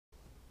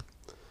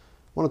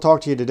want to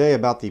talk to you today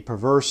about the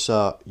perverse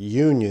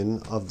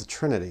union of the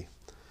Trinity.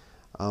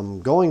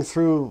 Going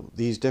through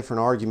these different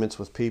arguments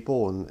with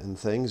people and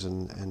things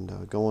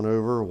and going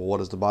over, well, what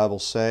does the Bible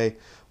say?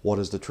 What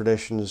is the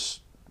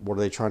traditions? What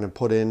are they trying to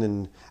put in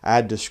and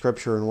add to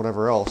Scripture and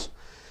whatever else?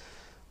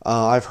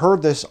 I've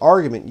heard this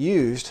argument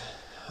used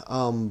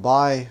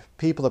by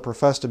people that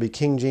profess to be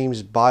King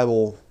James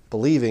Bible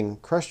believing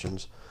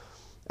Christians.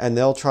 And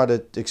they'll try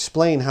to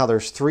explain how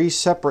there's three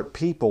separate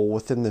people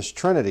within this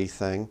Trinity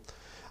thing.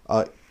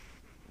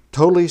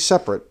 Totally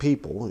separate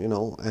people, you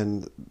know,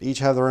 and each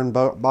have their own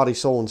body,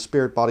 soul, and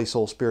spirit, body,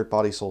 soul, spirit,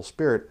 body, soul,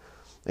 spirit.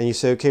 And you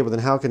say, okay, well then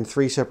how can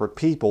three separate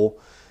people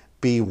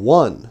be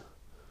one?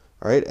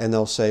 All right, and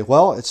they'll say,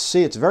 well,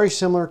 it's very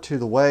similar to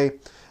the way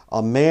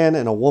a man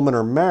and a woman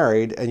are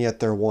married, and yet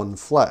they're one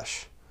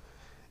flesh.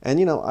 And,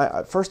 you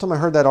know, first time I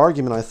heard that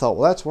argument, I thought,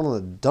 well, that's one of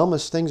the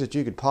dumbest things that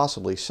you could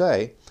possibly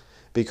say,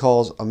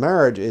 because a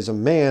marriage is a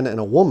man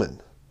and a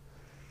woman,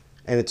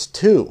 and it's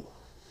two.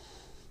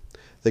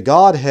 The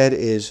Godhead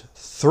is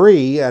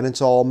three, and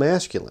it's all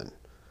masculine.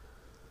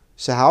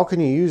 So how can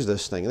you use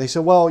this thing? And they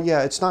said, well,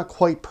 yeah, it's not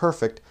quite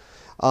perfect,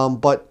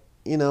 but,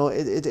 you know,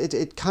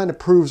 it kind of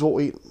proves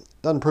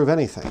doesn't prove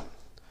anything.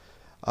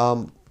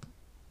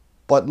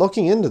 But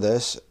looking into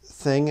this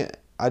thing,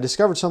 I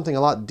discovered something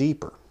a lot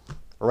deeper.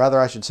 Or rather,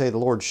 I should say, the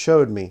Lord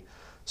showed me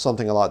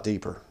something a lot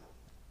deeper.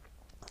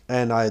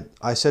 And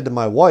I said to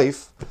my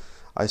wife,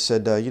 I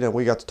said, you know,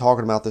 we got to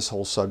talking about this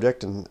whole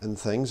subject and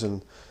things,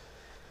 and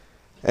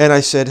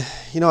I said,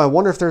 you know, I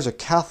wonder if there's a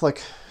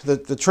Catholic,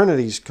 the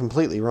Trinity's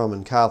completely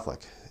Roman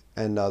Catholic.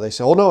 And they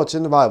say, oh no, it's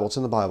in the Bible, it's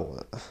in the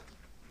Bible.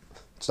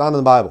 It's not in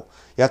the Bible.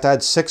 You have to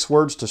add 6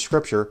 words to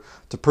Scripture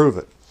to prove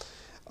it.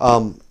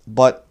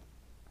 But,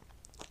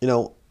 you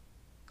know,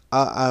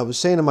 I was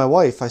saying to my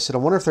wife, I said, I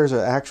wonder if there's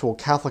an actual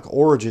Catholic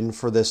origin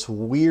for this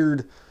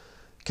weird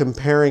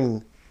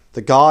comparing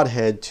the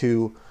Godhead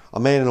to a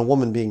man and a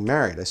woman being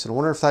married. I said, I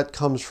wonder if that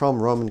comes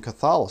from Roman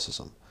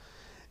Catholicism.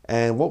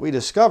 And what we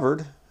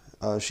discovered,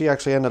 she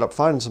actually ended up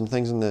finding some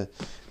things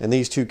in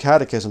these 2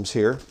 catechisms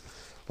here,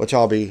 which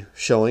I'll be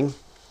showing.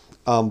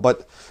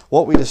 But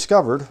what we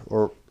discovered,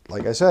 or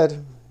like I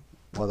said,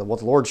 what the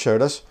Lord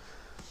showed us,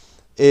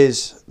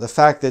 is the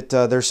fact that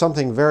there's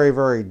something very,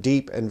 very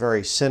deep and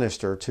very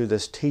sinister to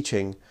this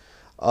teaching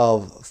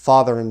of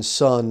Father and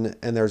Son,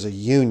 and there's a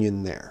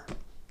union there.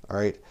 All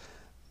right?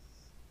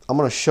 I'm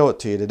going to show it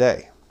to you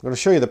today. I'm going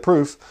to show you the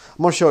proof.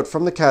 I'm going to show it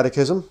from the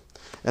Catechism,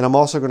 and I'm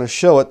also going to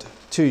show it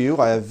to you.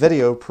 I have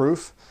video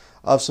proof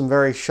of some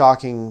very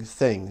shocking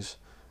things.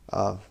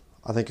 I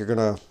think you're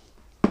going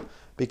to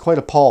be quite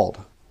appalled,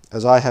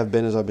 as I have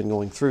been as I've been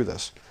going through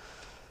this.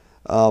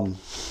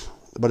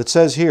 But it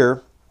says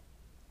here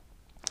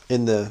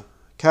in the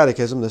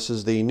Catechism, this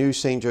is the New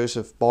St.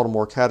 Joseph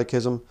Baltimore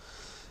Catechism.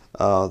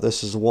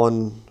 This is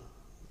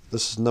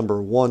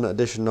number 1,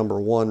 edition number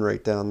 1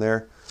 right down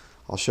there.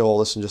 I'll show all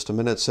this in just a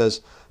minute. It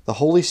says, the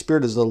Holy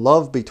Spirit is the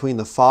love between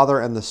the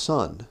Father and the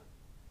Son.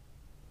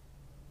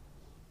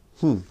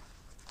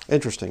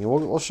 Interesting. And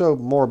we'll show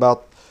more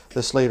about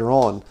this later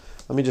on.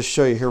 Let me just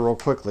show you here real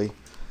quickly.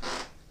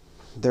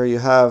 There you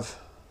have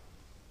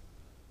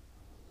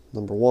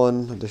number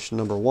 1, edition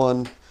number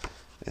 1.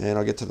 And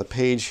I'll get to the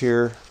page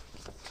here.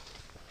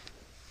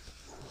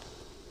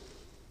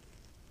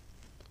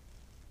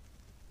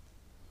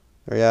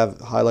 There you have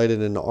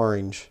highlighted in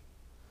orange.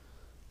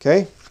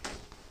 Okay?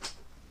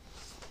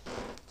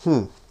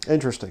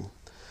 Interesting.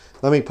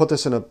 Let me put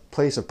this in a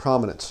place of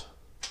prominence.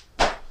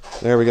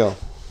 There we go.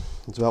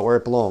 It's about where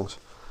it belongs.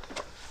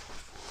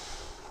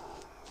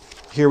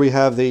 Here we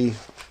have the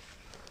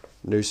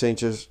New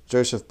St.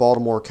 Joseph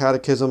Baltimore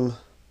Catechism,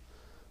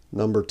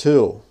 number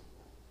 2.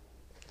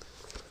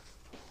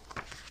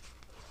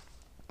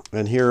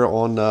 And here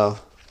on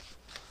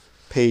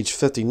page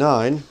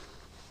 59,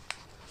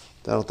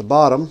 down at the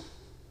bottom,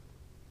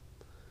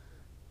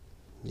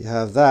 you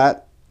have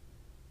that.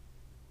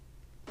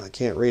 I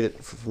can't read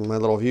it from my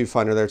little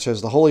viewfinder there. It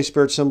says, the Holy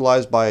Spirit,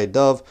 symbolized by a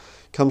dove,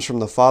 comes from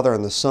the Father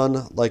and the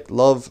Son, like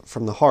love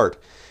from the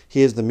heart.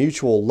 He is the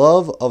mutual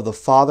love of the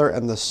Father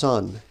and the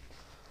Son.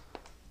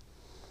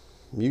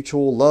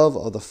 Mutual love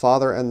of the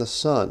Father and the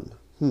Son.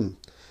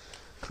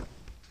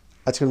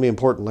 That's going to be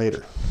important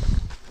later.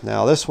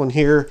 Now, this one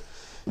here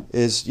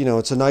is, you know,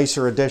 it's a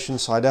nicer edition,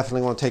 so I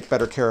definitely want to take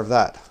better care of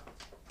that.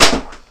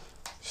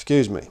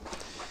 Excuse me.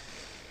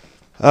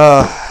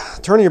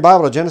 Turn your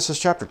Bible to Genesis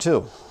chapter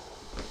 2.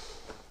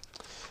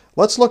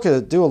 Let's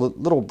do a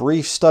little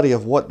brief study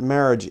of what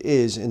marriage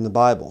is in the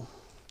Bible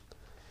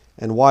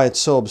and why it's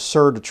so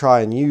absurd to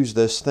try and use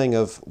this thing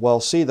of, well,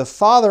 see, the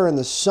Father and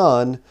the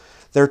Son,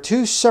 they're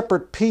 2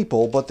 separate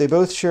people, but they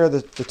both share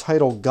the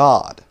title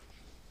God.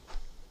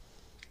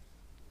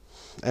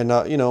 And,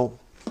 you know,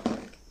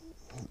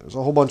 there's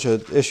a whole bunch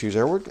of issues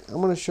there. I'm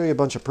going to show you a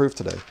bunch of proof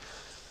today.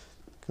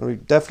 Going to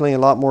be definitely a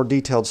lot more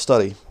detailed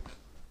study.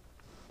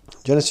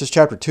 Genesis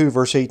chapter 2,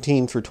 verse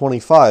 18 through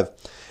 25.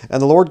 And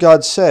the Lord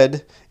God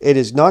said, it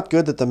is not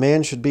good that the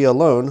man should be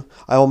alone.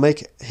 I will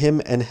make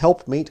him an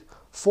helpmeet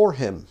for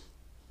him.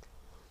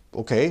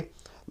 Okay,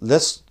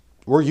 let's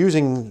we're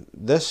using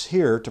this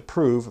here to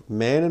prove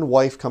man and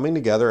wife coming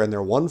together and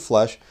they're one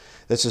flesh.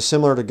 This is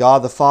similar to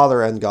God the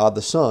Father and God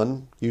the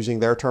Son, using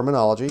their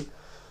terminology.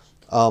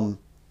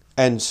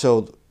 And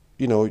so,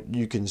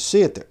 you can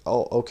see it there.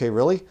 Oh, okay,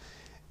 really?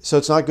 So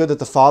it's not good that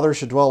the Father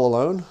should dwell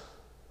alone?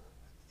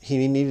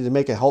 He needed to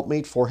make a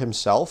helpmeet for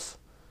himself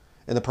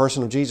in the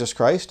person of Jesus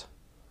Christ?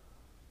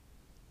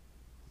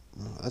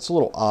 That's a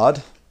little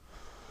odd.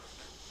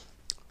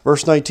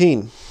 Verse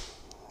 19.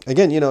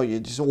 Again, you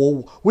just,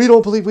 well, we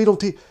don't believe, we don't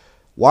teach.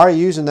 Why are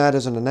you using that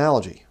as an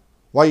analogy?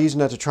 Why are you using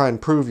that to try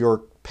and prove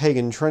your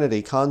pagan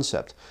Trinity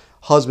concept?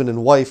 Husband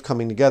and wife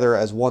coming together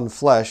as one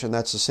flesh, and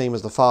that's the same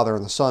as the Father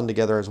and the Son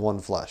together as one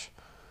flesh.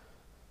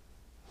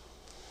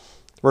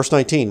 Verse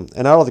 19.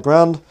 And out of the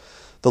ground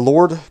the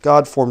Lord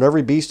God formed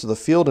every beast of the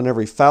field and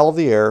every fowl of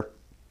the air,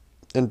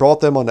 and brought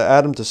them unto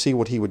Adam to see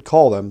what he would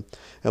call them.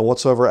 And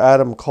whatsoever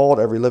Adam called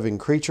every living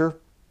creature,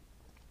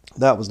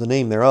 that was the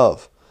name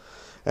thereof.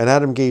 And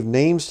Adam gave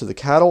names to the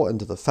cattle, and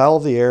to the fowl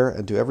of the air,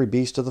 and to every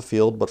beast of the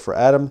field. But for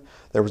Adam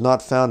there was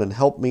not found an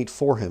helpmeet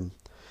for him.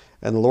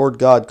 And the Lord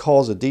God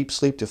caused a deep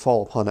sleep to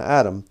fall upon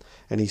Adam.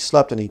 And he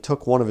slept, and he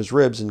took one of his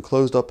ribs, and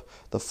closed up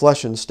the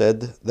flesh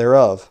instead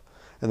thereof.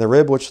 And the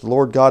rib which the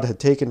Lord God had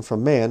taken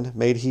from man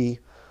made he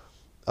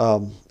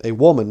a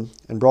woman,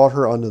 and brought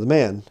her unto the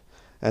man.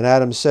 And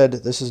Adam said,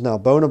 This is now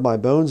bone of my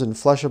bones, and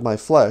flesh of my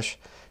flesh.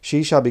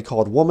 She shall be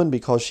called woman,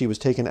 because she was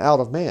taken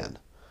out of man.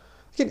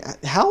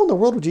 How in the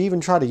world would you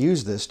even try to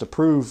use this to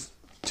prove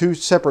two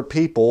separate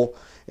people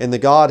in the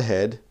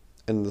Godhead,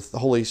 and the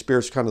Holy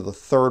Spirit's kind of the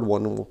third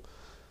one? We'll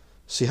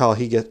see how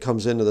he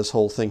comes into this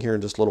whole thing here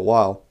in just a little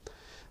while.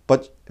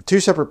 But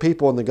two separate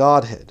people in the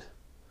Godhead.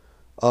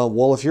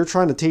 Well, if you're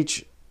trying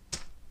to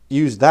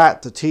use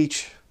that to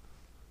teach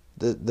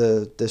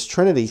this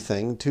Trinity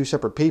thing, two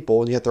separate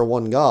people, and yet they're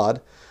one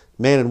God,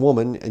 man and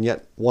woman, and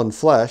yet one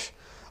flesh,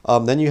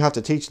 then you have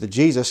to teach that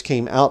Jesus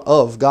came out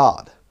of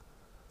God.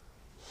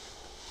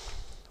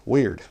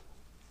 Weird.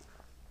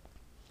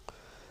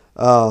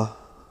 Verse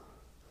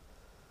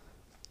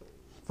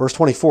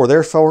 24,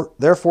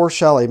 Therefore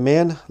shall a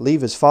man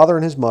leave his father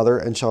and his mother,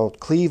 and shall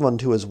cleave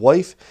unto his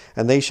wife,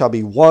 and they shall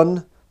be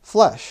one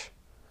flesh.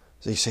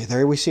 So you say,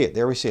 there we see it,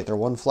 they're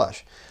one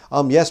flesh.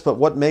 Yes, but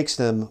what makes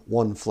them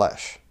one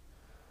flesh?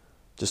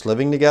 Just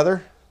living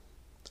together?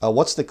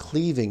 What's the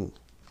cleaving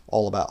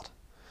all about?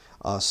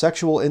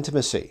 Sexual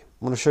intimacy.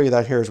 I'm going to show you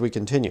that here as we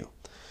continue.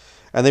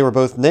 And they were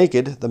both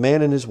naked, the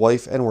man and his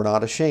wife, and were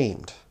not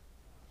ashamed.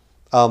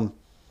 Did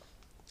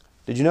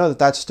you know that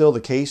that's still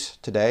the case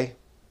today?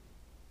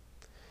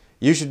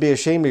 You should be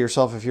ashamed of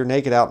yourself if you're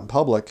naked out in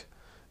public,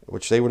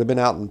 which they would have been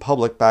out in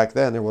public back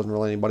then. There wasn't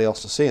really anybody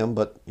else to see them.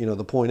 But,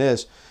 the point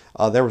is,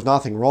 there was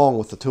nothing wrong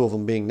with the two of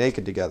them being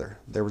naked together.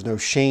 There was no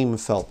shame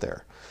felt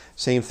there.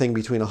 Same thing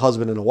between a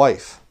husband and a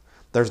wife.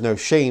 There's no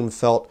shame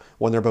felt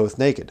when they're both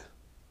naked.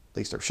 At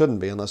least there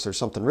shouldn't be, unless there's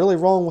something really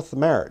wrong with the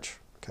marriage.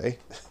 Okay?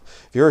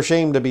 If you're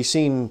ashamed to be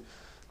seen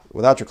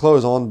without your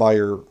clothes on by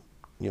your,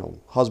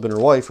 husband or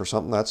wife or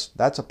something,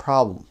 that's a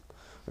problem.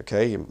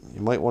 Okay? You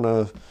might want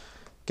to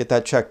get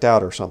that checked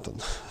out or something.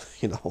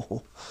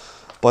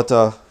 But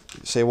you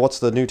say, what's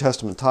the New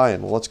Testament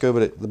tie-in? Well, let's go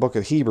to the book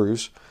of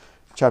Hebrews,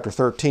 chapter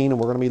 13, and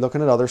we're going to be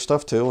looking at other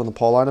stuff too in the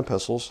Pauline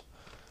epistles.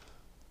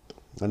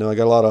 I know I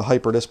got a lot of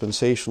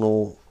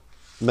hyper-dispensational,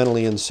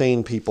 mentally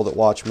insane people that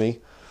watch me,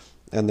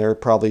 and they're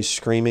probably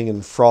screaming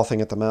and frothing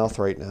at the mouth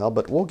right now,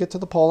 but we'll get to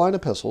the Pauline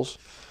epistles.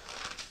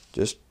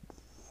 Just,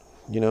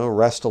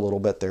 rest a little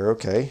bit there,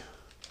 okay?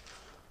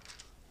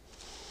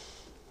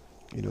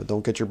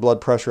 Don't get your blood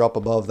pressure up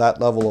above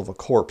that level of a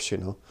corpse,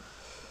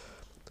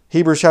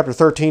 Hebrews chapter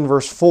 13,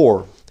 verse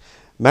 4.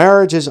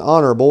 Marriage is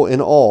honorable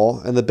in all,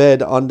 and the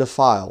bed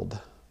undefiled.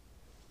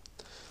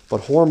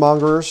 But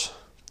whoremongers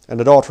and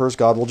adulterers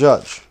God will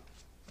judge.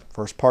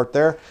 First part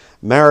there,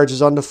 marriage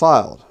is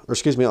undefiled.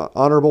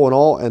 Honorable in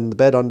all, and the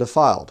bed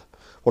undefiled.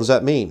 What does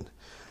that mean?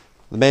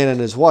 The man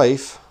and his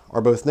wife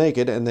are both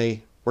naked, and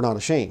they were not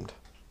ashamed.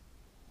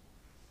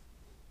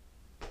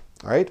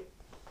 All right?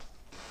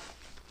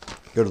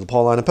 Go to the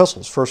Pauline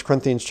epistles, 1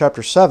 Corinthians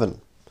chapter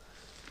 7.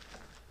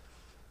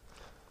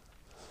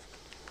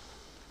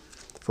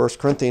 1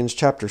 Corinthians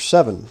chapter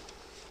 7.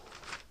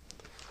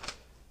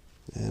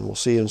 And we'll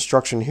see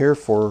instruction here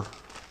for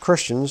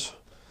Christians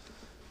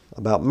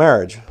about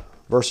marriage.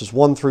 Verses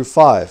 1 through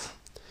 5.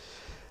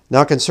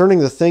 Now concerning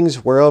the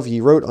things whereof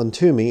ye wrote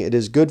unto me, it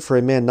is good for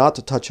a man not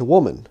to touch a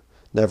woman,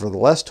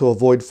 nevertheless to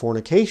avoid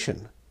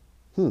fornication.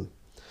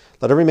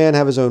 Let every man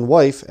have his own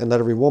wife, and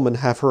let every woman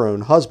have her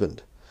own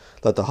husband.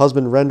 Let the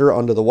husband render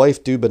unto the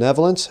wife due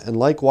benevolence, and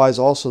likewise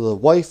also the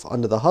wife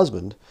unto the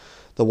husband.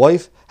 The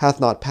wife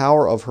hath not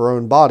power of her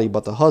own body,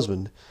 but the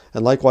husband,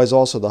 and likewise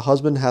also the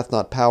husband hath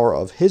not power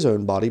of his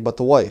own body, but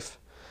the wife.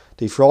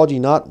 Defraud ye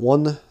not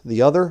one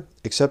the other,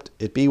 except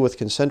it be with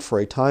consent for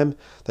a time,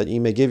 that ye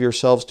may give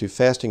yourselves to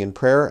fasting and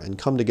prayer, and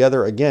come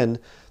together again,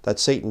 that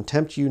Satan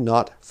tempt you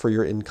not for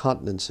your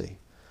incontinency.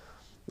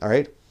 All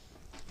right?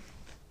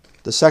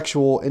 The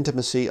sexual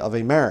intimacy of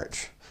a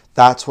marriage.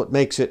 That's what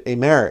makes it a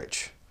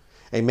marriage.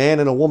 A man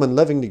and a woman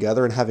living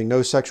together and having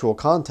no sexual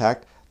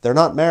contact, they're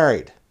not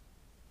married.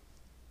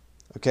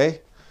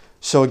 Okay?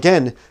 So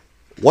again,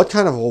 what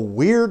kind of a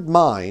weird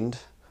mind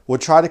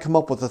would try to come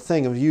up with a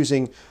thing of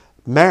using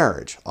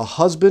marriage, a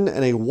husband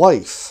and a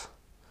wife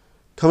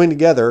coming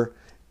together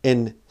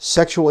in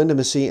sexual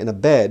intimacy in a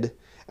bed,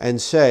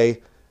 and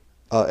say,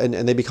 and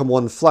they become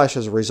one flesh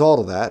as a result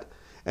of that,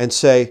 and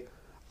say,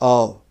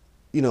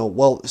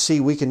 well, see,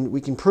 we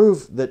can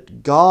prove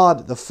that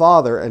God the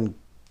Father and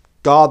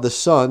God the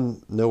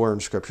Son, nowhere in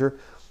Scripture,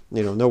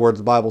 nowhere does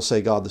the Bible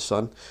say God the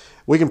Son,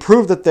 we can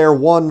prove that they're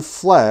one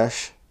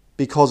flesh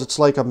because it's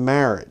like a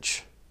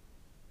marriage.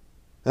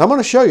 And I'm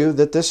going to show you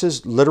that this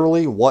is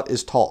literally what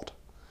is taught.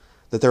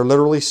 That they're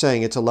literally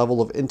saying it's a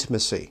level of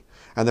intimacy.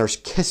 And there's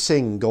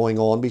kissing going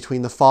on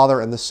between the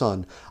Father and the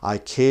Son. I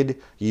kid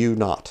you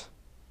not.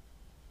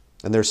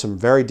 And there's some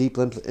very deep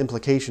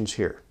implications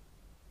here.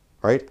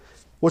 Right?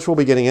 Which we'll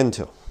be getting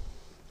into.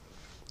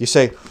 You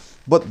say,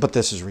 but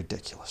this is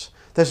ridiculous.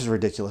 This is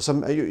ridiculous.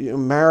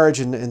 Marriage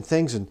and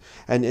things,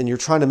 and you're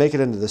trying to make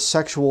it into the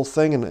sexual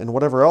thing and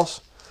whatever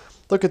else.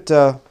 Look at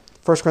 1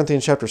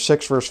 Corinthians chapter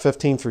 6, verse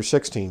 15 through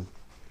 16.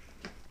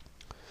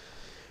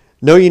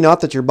 Know ye not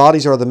that your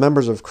bodies are the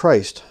members of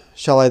Christ?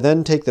 Shall I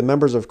then take the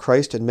members of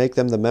Christ and make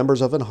them the members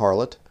of an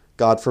harlot?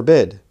 God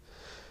forbid.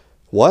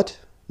 What?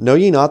 Know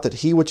ye not that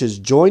he which is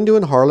joined to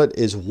an harlot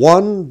is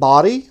one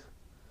body?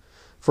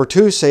 For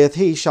two, saith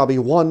he, shall be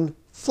one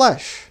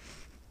flesh.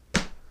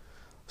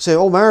 Say,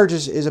 marriage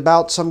is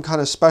about some kind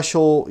of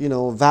special,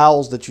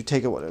 vows that you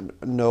take.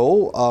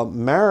 No,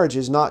 marriage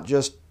is not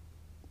just,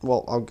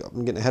 I'm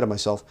getting ahead of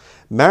myself.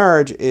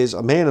 Marriage is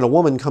a man and a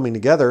woman coming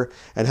together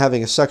and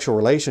having a sexual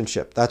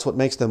relationship. That's what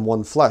makes them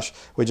one flesh.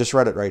 We just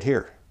read it right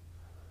here.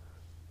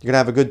 You're going to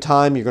have a good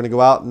time. You're going to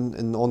go out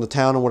and on the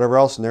town and whatever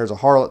else, and there's a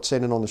harlot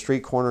standing on the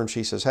street corner, and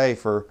she says, hey,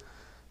 for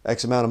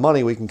X amount of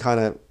money, we can kind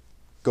of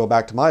go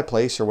back to my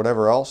place or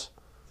whatever else.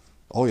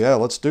 Oh yeah,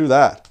 let's do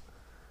that.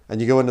 And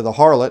you go into the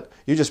harlot,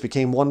 you just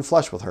became one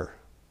flesh with her.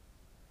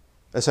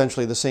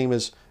 Essentially the same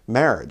as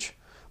marriage,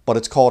 but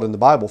it's called in the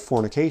Bible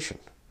fornication.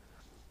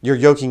 You're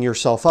yoking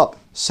yourself up.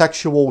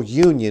 Sexual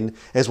union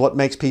is what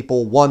makes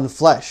people one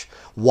flesh.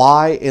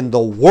 Why in the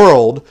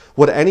world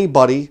would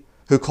anybody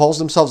who calls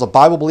themselves a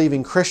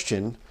Bible-believing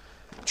Christian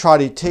try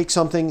to take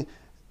something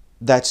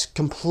that's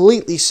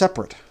completely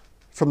separate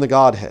from the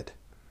Godhead?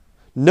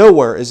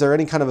 Nowhere is there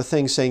any kind of a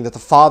thing saying that the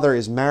Father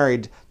is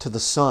married to the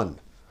Son,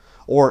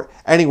 or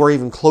anywhere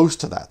even close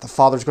to that. The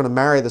Father's going to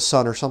marry the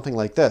Son or something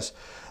like this.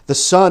 The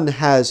Son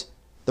has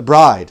the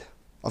bride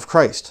of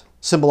Christ,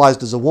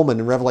 symbolized as a woman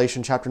in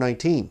Revelation chapter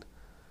 19.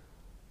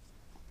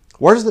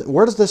 Where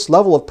does this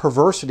level of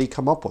perversity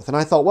come up with? And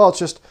I thought, well, it's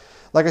just,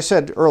 like I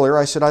said earlier,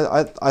 I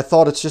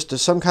thought it's just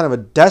some kind of a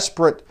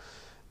desperate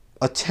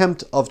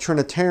attempt of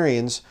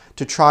Trinitarians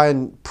to try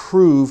and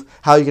prove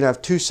how you can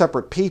have two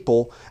separate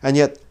people and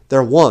yet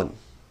they're one.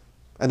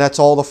 And that's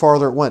all the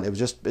farther it went.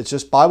 It's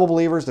just Bible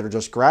believers that are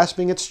just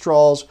grasping at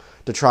straws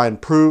to try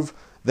and prove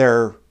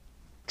their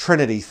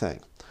Trinity thing.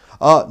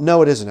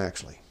 No, it isn't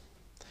actually.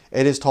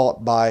 It is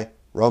taught by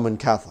Roman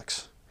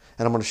Catholics.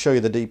 And I'm going to show you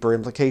the deeper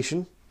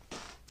implication.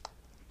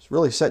 It's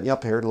really setting you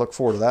up here to look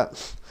forward to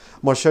that.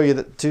 I'm going to show you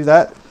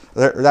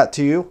that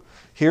to you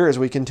here as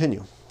we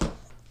continue.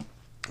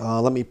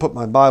 Let me put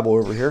my Bible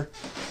over here.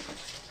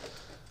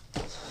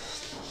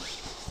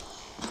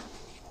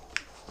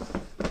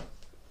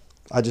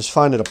 I just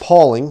find it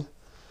appalling.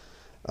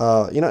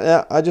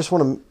 I just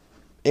want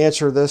to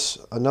answer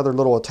another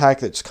little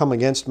attack that's come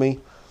against me.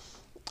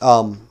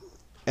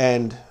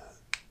 And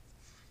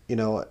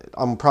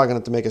I'm probably going to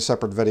have to make a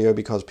separate video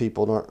because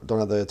people don't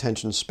have the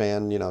attention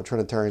span,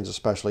 Trinitarians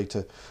especially,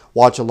 to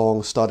watch a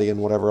long study and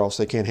whatever else.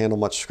 They can't handle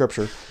much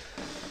scripture.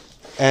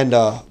 And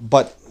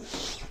but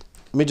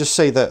let me just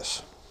say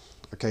this,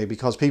 okay?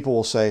 Because people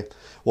will say,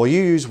 well,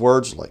 you use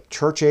words like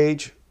church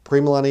age,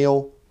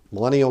 premillennial,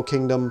 millennial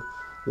kingdom,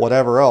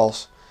 whatever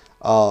else.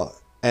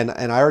 And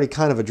I already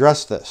kind of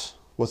addressed this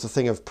with the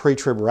thing of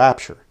pre-trib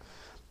rapture.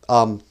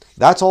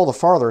 That's all the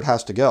farther it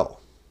has to go.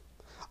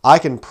 I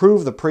can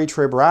prove the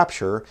pre-trib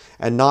rapture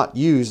and not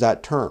use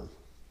that term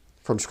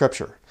from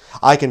Scripture.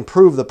 I can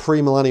prove the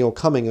premillennial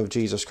coming of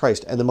Jesus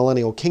Christ and the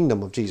millennial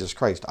kingdom of Jesus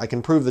Christ. I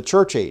can prove the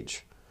church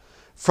age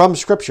from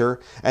Scripture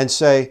and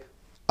say,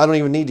 I don't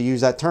even need to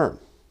use that term.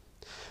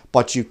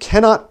 But you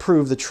cannot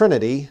prove the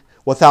Trinity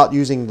without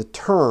using the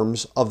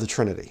terms of the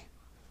Trinity.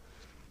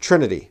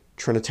 Trinity,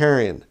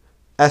 Trinitarian,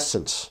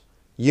 essence,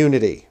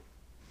 unity.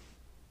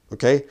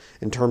 Okay?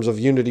 In terms of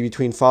unity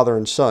between Father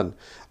and Son.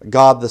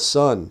 God the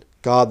Son,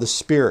 God the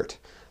Spirit.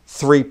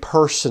 3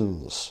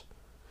 persons.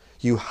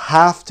 You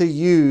have to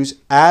use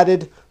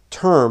added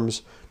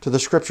terms to the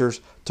Scriptures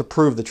to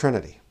prove the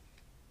Trinity.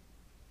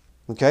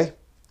 Okay?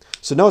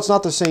 So no, it's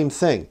not the same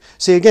thing.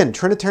 See, again,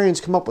 Trinitarians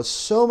come up with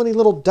so many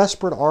little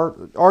desperate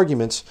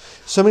arguments,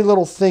 so many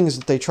little things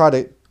that they try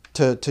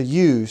to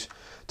use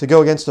to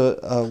go against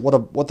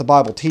what the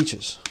Bible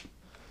teaches.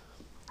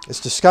 It's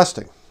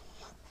disgusting.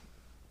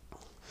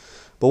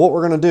 But what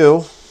we're going to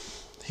do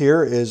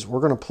here is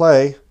we're going to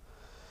play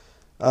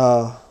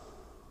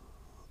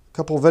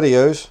couple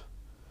videos,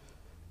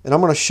 and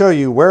I'm going to show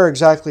you where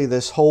exactly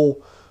this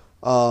whole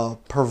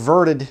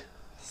perverted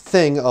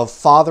thing of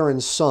father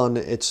and son,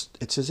 it's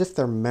as if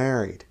they're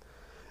married.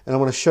 And I'm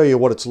going to show you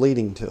what it's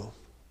leading to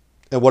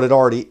and what it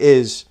already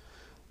is,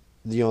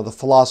 the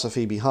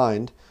philosophy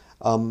behind.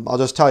 I'll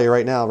just tell you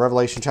right now,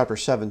 Revelation chapter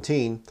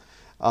 17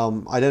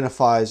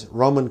 identifies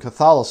Roman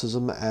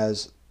Catholicism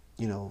as,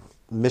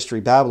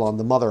 Mystery Babylon,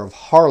 the mother of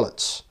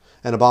harlots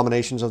and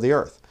abominations of the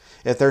earth.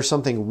 If there's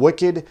something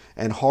wicked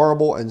and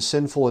horrible and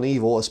sinful and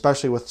evil,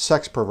 especially with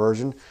sex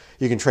perversion,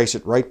 you can trace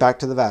it right back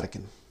to the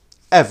Vatican.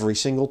 Every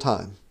single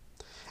time.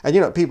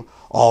 And people,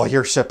 oh,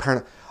 you're so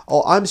paranoid.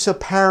 Oh, I'm so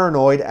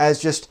paranoid,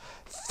 as just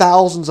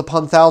thousands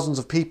upon thousands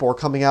of people are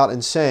coming out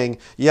and saying,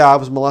 yeah, I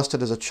was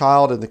molested as a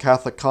child in the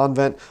Catholic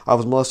convent. I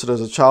was molested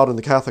as a child in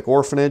the Catholic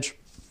orphanage.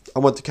 I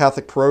went to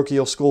Catholic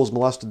parochial schools,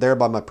 molested there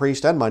by my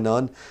priest and my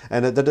nun.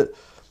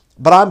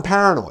 But I'm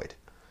paranoid.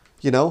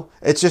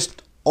 It's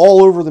just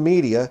all over the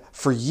media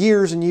for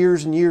years and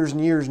years and years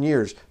and years and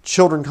years.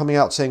 Children coming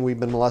out saying we've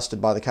been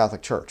molested by the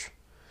Catholic Church.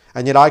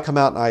 And yet I come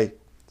out and I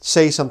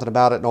say something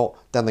about it, and oh,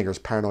 Denlinger's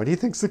paranoid. He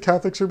thinks the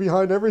Catholics are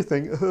behind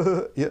everything.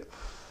 Yeah.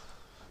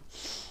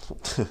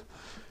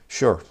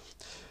 Sure.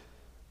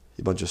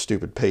 You bunch of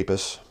stupid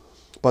papists.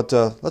 But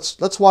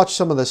let's watch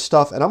some of this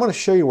stuff, and I'm going to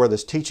show you where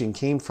this teaching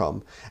came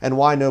from and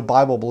why no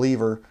Bible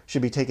believer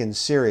should be taken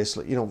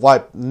seriously.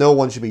 Why no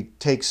one should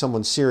take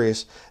someone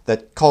serious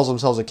that calls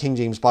themselves a King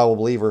James Bible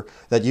believer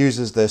that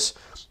uses this.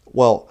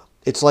 Well,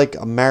 it's like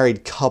a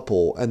married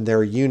couple and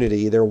their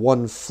unity, their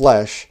one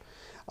flesh.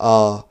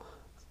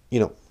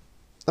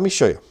 Let me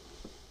show you.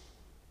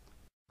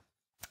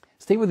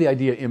 Stay with the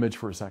idea image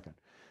for a second.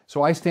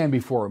 So I stand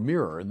before a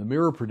mirror, and the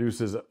mirror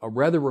produces a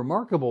rather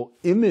remarkable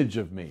image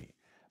of me.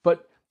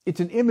 But it's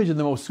an image in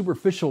the most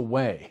superficial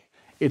way.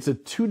 It's a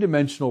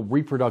two-dimensional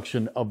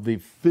reproduction of the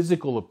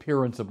physical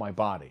appearance of my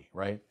body,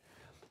 right?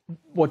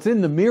 What's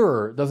in the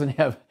mirror doesn't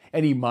have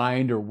any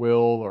mind or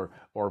will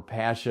or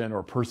passion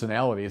or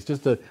personality. It's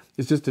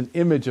just an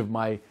image of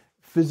my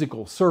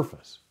physical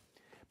surface.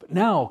 But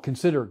now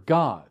consider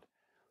God,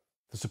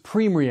 the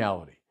supreme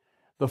reality.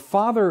 The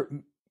Father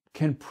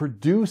can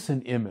produce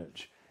an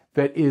image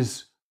that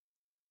is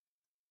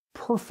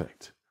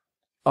perfect,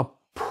 a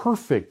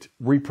perfect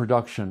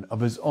reproduction of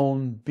his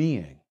own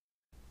being.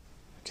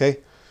 Okay,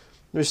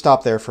 let me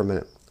stop there for a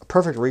minute. A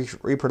perfect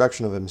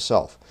reproduction of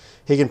himself.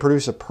 He can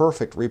produce a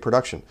perfect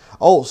reproduction.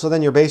 Oh, so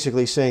then you're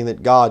basically saying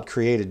that God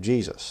created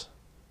Jesus.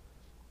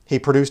 He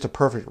produced a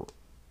perfect,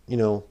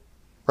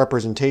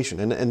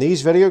 representation. And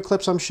these video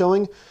clips I'm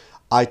showing,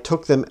 I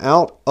took them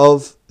out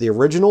of the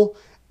original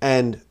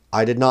and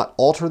I did not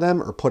alter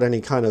them or put any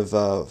kind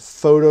of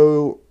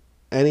photo,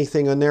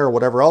 anything in there or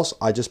whatever else.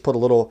 I just put a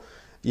little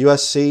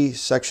USC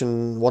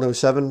section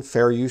 107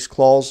 fair use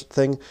clause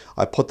thing.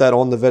 I put that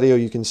on the video.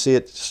 You can see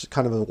it's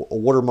kind of a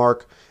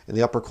watermark in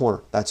the upper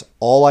corner. That's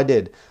all I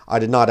did. I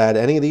did not add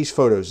any of these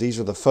photos. These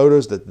are the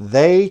photos that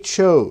they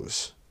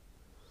chose.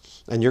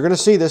 And you're going to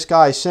see this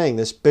guy saying,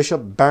 this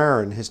Bishop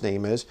Barron, his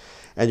name is,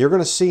 and you're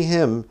going to see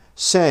him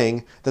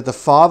saying that the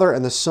Father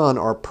and the Son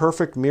are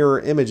perfect mirror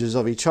images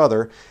of each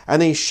other,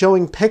 and he's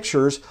showing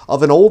pictures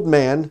of an old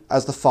man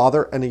as the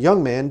Father and a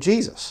young man,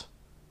 Jesus.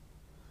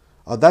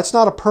 That's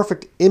not a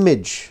perfect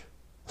image.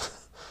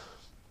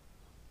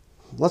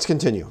 Let's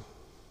continue.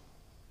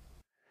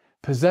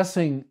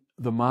 Possessing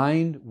the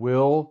mind,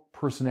 will,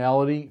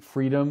 personality,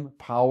 freedom,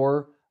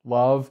 power,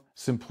 love,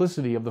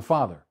 simplicity of the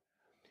Father.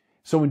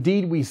 So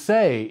indeed we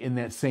say in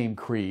that same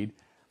creed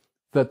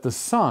that the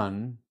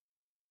Son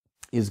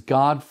is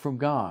God from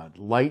God,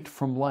 light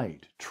from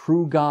light,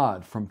 true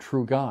God from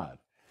true God.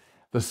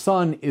 The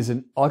Son is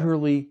an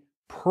utterly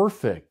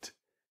perfect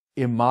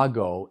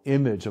imago,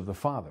 image of the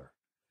Father.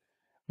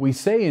 We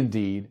say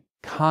indeed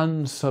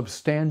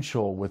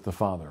consubstantial with the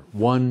Father,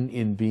 one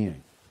in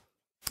being.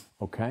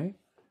 Okay?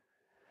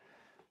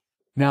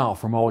 Now,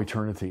 from all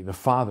eternity, the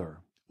Father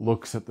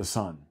looks at the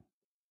Son.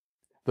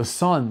 The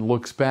Son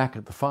looks back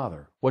at the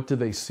Father. What do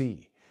they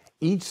see?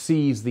 Each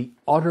sees the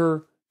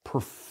utter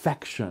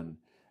perfection,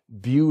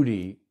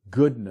 beauty,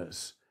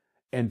 goodness,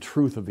 and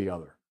truth of the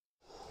other.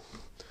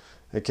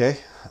 Okay,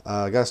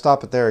 I got to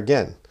stop it there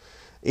again.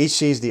 Each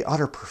sees the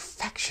utter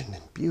perfection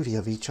and beauty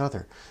of each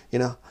other.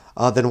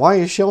 Then why are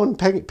you showing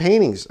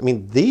paintings? I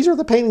mean, these are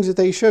the paintings that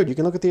they showed. You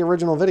can look at the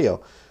original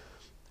video.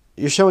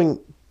 You're showing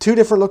two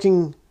different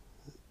looking,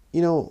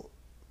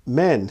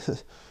 men,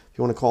 if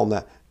you want to call them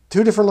that.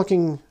 Two different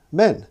looking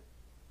men.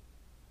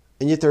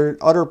 And yet they're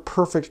utter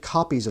perfect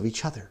copies of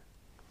each other.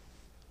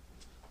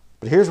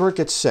 But here's where it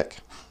gets sick.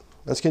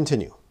 Let's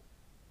continue.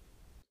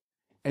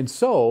 And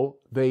so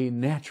they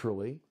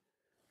naturally,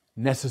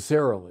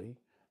 necessarily,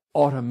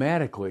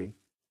 automatically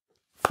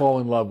fall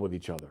in love with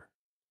each other.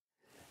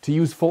 To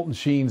use Fulton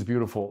Sheen's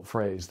beautiful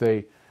phrase,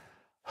 they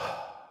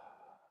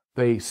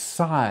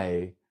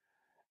sigh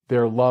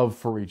their love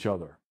for each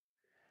other.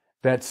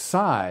 That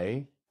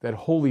sigh, that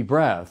holy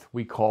breath,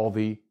 we call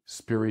the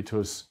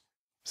Spiritus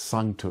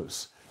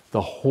Sanctus,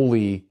 the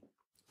holy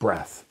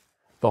breath,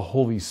 the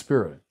Holy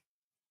Spirit.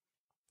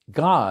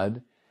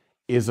 God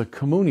is a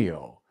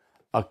communio,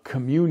 a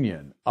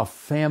communion, a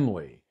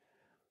family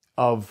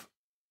of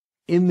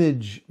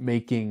image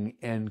making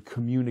and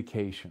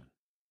communication.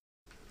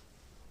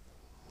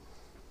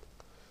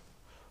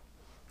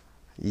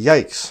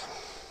 Yikes.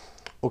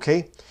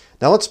 Okay,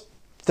 now let's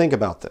think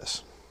about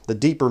this, the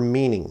deeper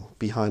meaning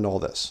behind all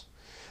this.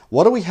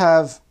 What do we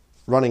have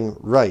running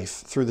rife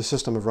through the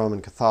system of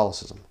Roman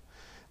Catholicism?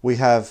 We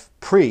have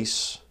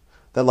priests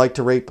that like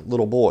to rape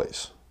little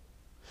boys.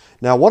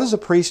 Now, what is a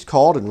priest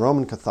called in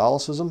Roman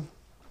Catholicism?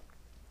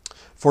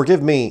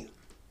 Forgive me,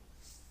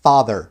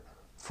 Father,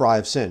 for I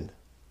have sinned.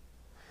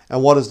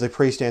 And what does the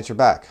priest answer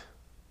back?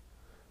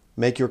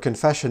 Make your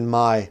confession,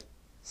 my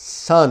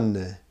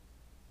son.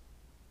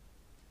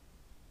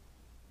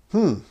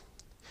 You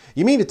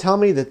mean to tell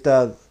me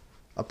that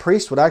a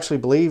priest would actually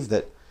believe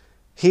that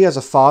he as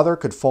a father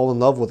could fall in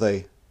love with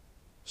a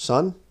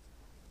son?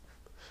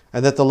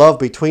 And that the love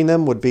between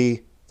them would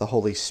be the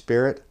Holy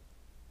Spirit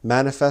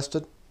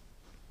manifested?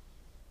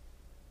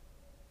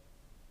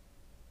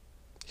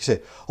 You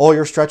say, oh,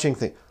 you're stretching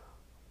things.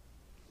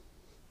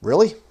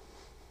 Really?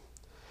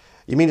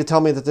 You mean to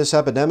tell me that this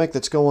epidemic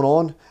that's going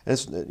on, and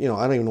it's, I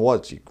don't even know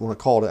what you want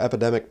to call it, an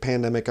epidemic,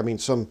 pandemic,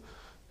 some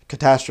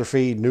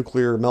catastrophe,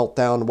 nuclear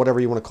meltdown, whatever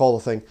you want to call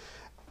the thing,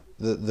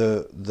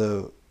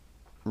 the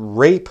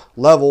rape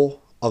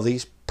level of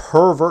these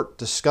pervert,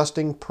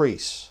 disgusting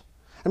priests.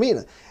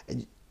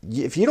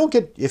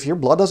 If your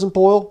blood doesn't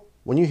boil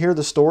when you hear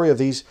the story of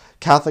these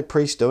Catholic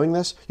priests doing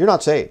this, you're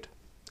not saved.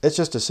 It's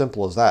just as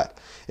simple as that.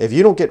 If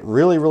you don't get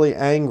really, really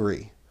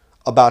angry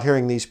about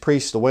hearing these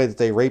priests, the way that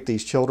they rape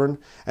these children,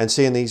 and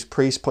seeing these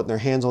priests putting their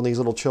hands on these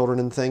little children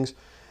and things,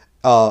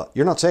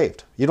 you're not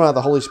saved. You don't have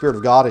the Holy Spirit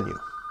of God in you.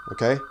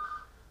 Okay?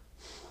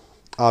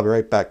 I'll be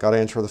right back. Got to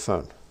answer the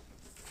phone.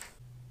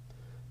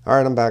 All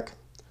right, I'm back.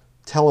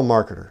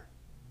 Telemarketer.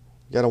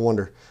 You got to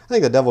wonder. I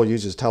think the devil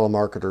uses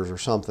telemarketers or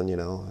something,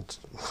 It's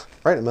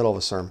right in the middle of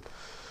a sermon.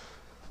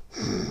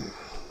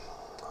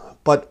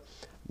 But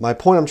my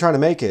point I'm trying to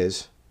make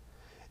is,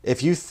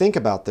 if you think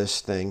about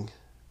this thing,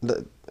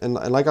 and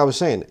like I was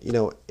saying,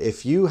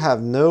 if you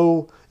have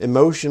no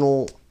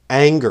emotional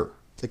anger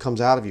that comes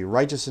out of you,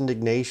 righteous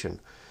indignation,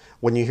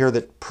 when you hear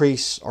that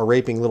priests are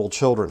raping little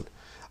children,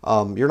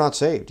 you're not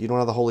saved. You don't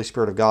have the Holy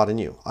Spirit of God in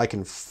you. I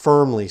can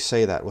firmly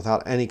say that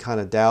without any kind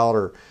of doubt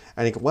or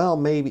any, well,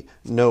 maybe.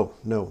 No.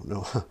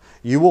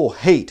 You will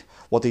hate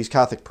what these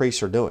Catholic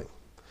priests are doing.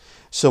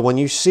 So when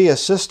you see a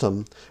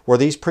system where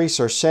these priests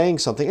are saying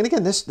something, and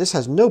again, this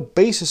has no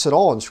basis at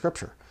all in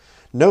Scripture.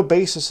 No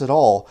basis at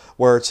all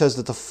where it says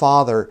that the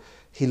Father,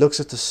 He looks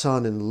at the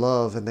Son in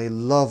love, and they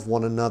love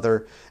one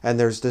another, and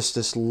there's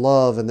this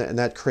love, and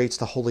that creates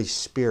the Holy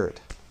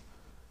Spirit.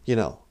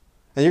 And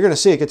you're going to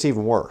see it gets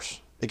even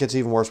worse. It gets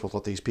even worse with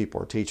what these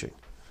people are teaching.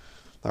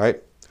 All right?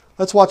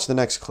 Let's watch the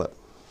next clip.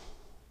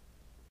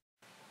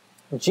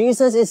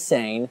 Jesus is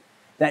saying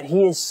that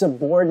He is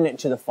subordinate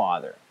to the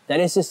Father. That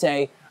is to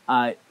say,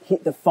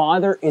 the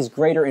Father is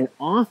greater in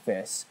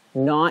office,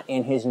 not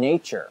in His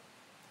nature.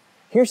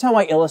 Here's how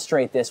I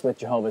illustrate this with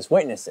Jehovah's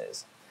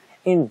Witnesses.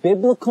 In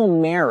biblical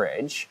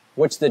marriage,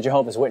 which the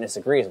Jehovah's Witness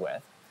agrees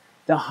with,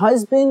 the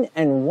husband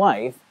and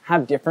wife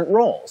have different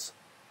roles.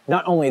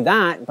 Not only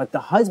that, but the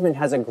husband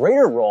has a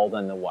greater role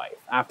than the wife.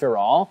 After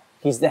all,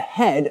 he's the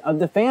head of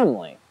the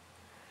family.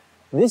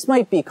 This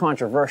might be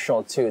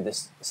controversial to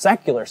this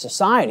secular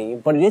society,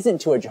 but it isn't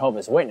to a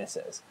Jehovah's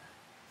Witnesses.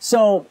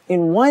 So,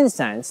 in one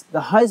sense,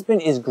 the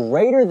husband is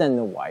greater than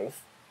the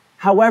wife.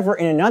 However,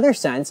 in another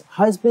sense,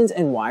 husbands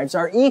and wives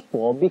are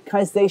equal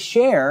because they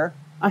share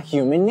a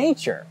human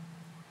nature.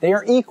 They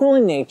are equal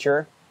in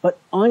nature, but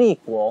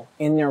unequal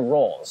in their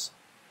roles.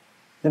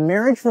 The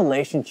marriage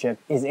relationship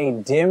is a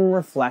dim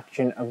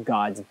reflection of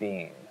God's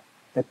being.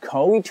 The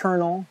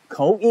co-eternal,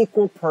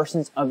 co-equal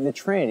persons of the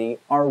Trinity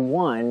are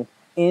one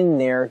in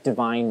their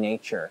divine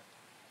nature.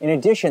 In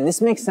addition,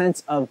 this makes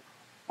sense of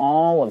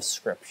all of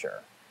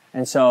Scripture.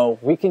 And so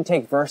we can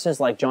take verses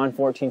like John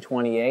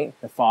 14:28,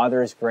 the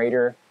Father is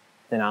greater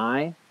than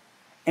I,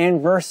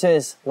 and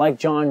verses like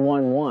John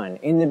 1:1,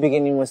 in the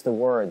beginning was the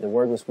Word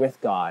was with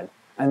God,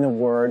 and the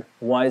Word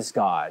was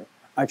God.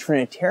 A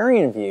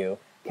Trinitarian view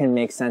can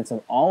make sense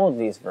of all of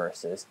these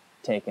verses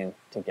taken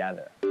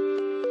together.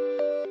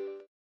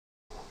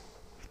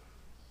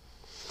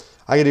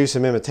 I could do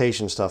some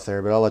imitation stuff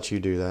there, but I'll let you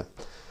do that.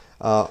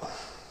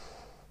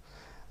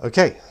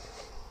 Okay.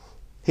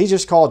 He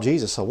just called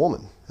Jesus a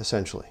woman,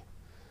 essentially.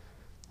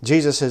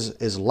 Jesus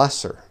is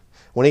lesser.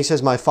 When he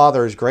says, my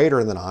Father is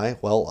greater than I,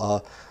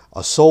 well,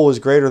 a soul is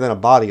greater than a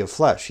body of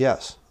flesh,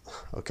 yes.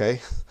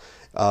 Okay?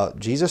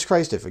 Jesus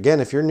Christ,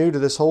 if you're new to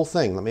this whole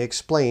thing, let me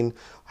explain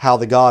how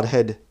the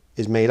Godhead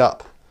is made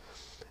up.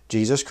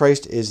 Jesus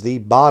Christ is the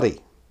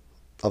body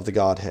of the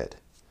Godhead.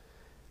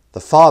 The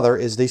Father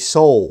is the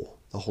soul.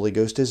 The Holy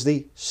Ghost is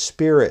the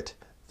Spirit.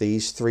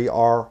 These three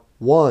are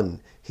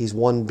one. He's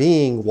one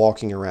being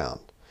walking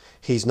around.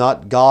 He's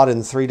not God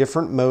in three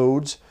different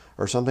modes,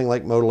 or something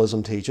like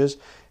modalism teaches.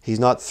 He's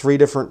not three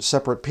different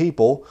separate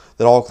people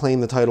that all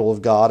claim the title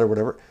of God or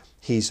whatever.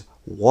 He's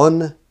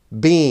one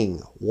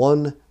being,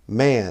 one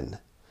man.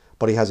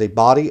 But he has a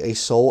body, a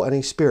soul, and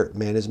a spirit.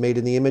 Man is made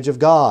in the image of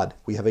God.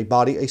 We have a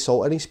body, a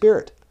soul, and a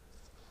spirit.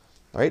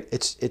 All right?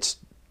 It's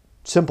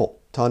simple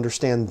to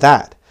understand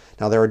that.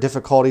 Now, there are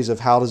difficulties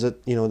of how does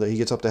it, that he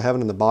gets up to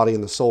heaven and the body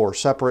and the soul are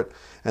separate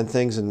and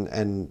things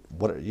and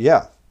what,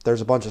 yeah, there's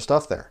a bunch of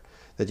stuff there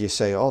that you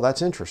say, oh,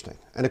 that's interesting.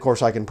 And of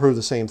course, I can prove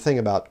the same thing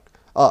about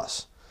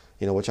us,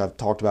 which I've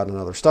talked about in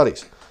other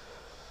studies.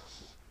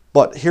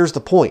 But here's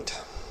the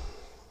point.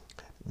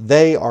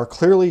 They are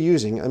clearly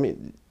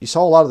using, you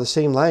saw a lot of the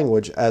same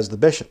language as the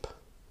bishop,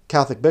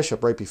 Catholic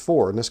bishop right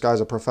before, and this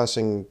guy's a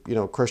professing,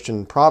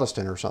 Christian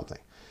Protestant or something,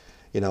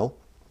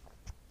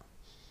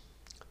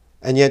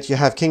 And yet you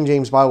have King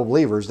James Bible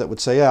believers that would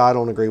say, yeah, I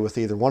don't agree with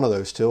either one of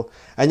those two,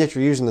 and yet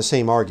you're using the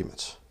same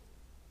arguments.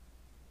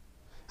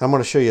 And I'm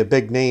going to show you a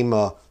big name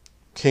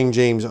King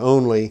James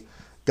only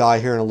guy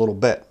here in a little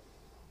bit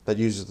that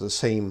uses the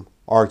same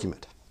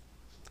argument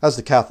as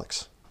the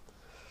Catholics.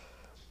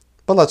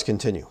 But let's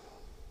continue.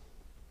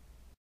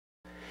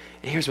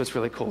 And here's what's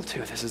really cool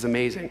too. This is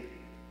amazing.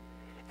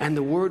 And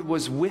the Word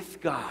was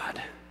with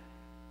God.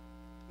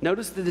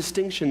 Notice the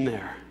distinction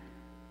there.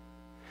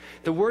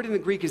 The word in the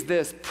Greek is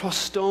this,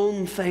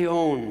 proston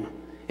theon,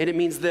 and it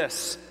means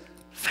this,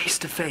 face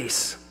to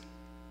face.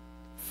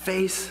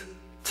 Face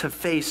to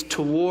face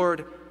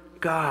toward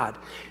God.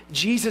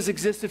 Jesus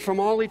existed from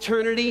all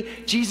eternity.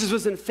 Jesus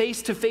was in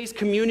face-to-face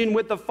communion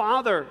with the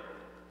Father.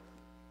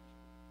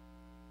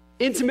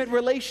 Intimate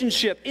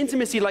relationship,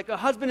 intimacy, like a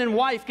husband and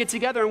wife get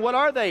together, and what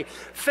are they?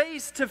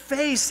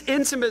 Face-to-face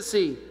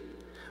intimacy.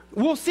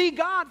 We'll see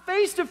God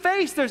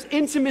face-to-face. There's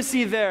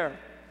intimacy there.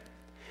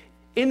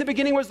 In the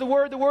beginning was the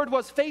Word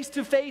was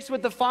face-to-face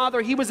with the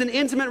Father. He was in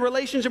intimate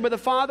relationship with the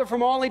Father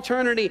from all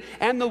eternity,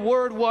 and the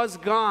Word was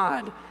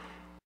God.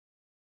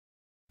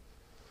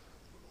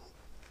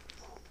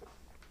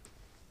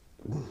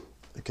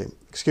 Okay,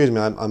 excuse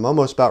me, I'm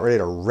almost about ready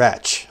to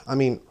retch.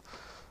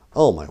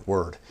 Oh my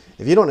word.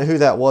 If you don't know who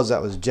that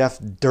was Jeff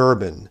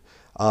Durbin,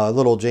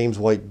 little James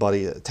White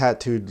buddy, a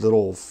tattooed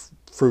little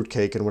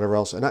fruitcake and whatever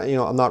else. And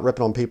I'm not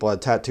ripping on people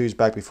that had tattoos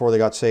back before they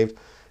got saved.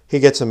 He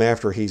gets them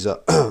after he's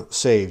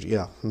saved,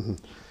 yeah.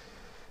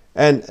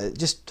 And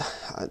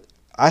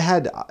I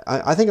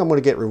think I'm going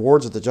to get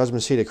rewards at the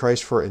judgment seat of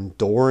Christ for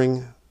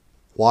enduring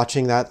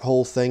watching that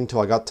whole thing till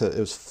I got to, it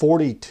was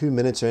 42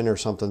 minutes in or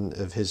something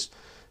of his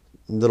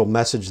little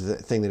message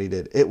thing that he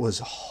did. It was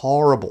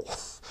horrible.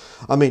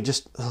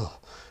 It's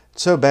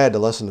so bad to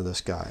listen to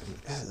this guy.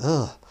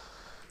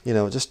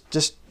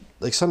 Just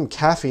like some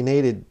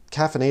caffeinated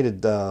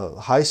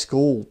high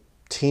school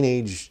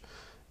teenage,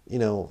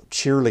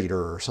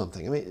 cheerleader or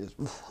something.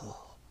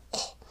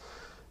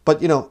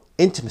 But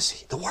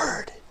intimacy, the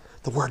word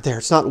there,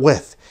 it's not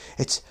with,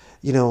 it's,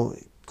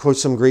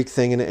 quotes some Greek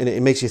thing and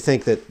it makes you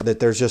think that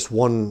there's just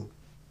one,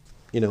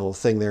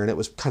 thing there. And it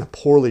was kind of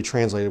poorly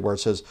translated where it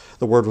says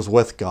the Word was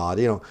with God.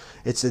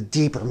 It's a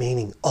deeper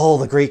meaning. Oh,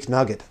 the Greek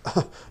nugget.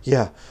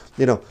 Yeah.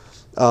 Kind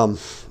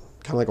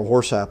of like a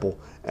horse apple.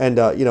 And,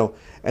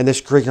 and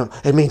this Greek,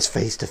 it means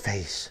face to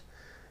face.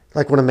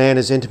 Like when a man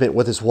is intimate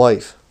with his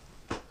wife.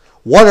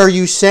 What are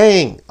you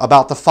saying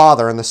about the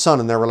Father and the Son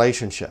and their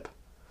relationship?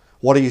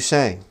 What are you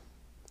saying?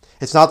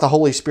 It's not the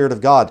Holy Spirit of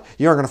God.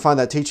 You aren't going to find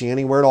that teaching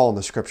anywhere at all in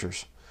the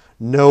Scriptures.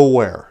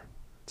 Nowhere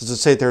does it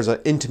say there's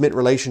an intimate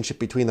relationship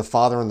between the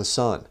Father and the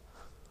Son.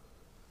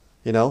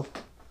 These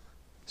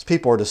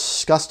people are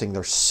disgusting.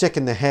 They're sick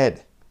in the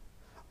head.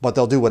 But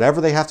they'll do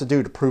whatever they have to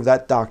do to prove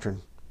that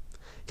doctrine.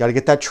 You got to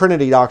get that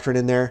Trinity doctrine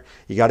in there.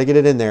 You got to get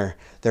it in there.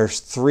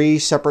 There's 3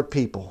 separate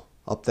people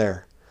up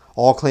there,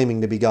 all claiming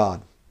to be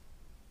God.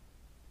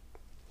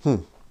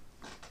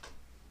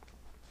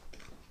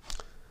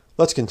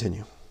 Let's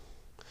continue.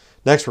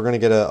 Next, we're going to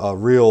get a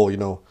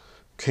real,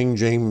 King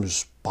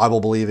James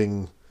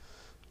Bible-believing,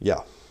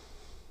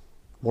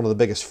 one of the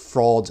biggest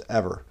frauds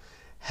ever.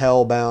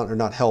 Hell-bound, or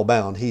not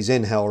hell-bound, he's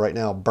in hell right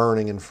now,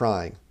 burning and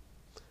frying.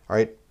 All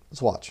right,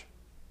 let's watch.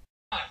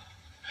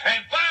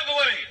 And by the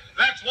way,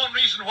 that's one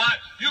reason why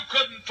you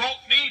couldn't talk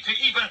me to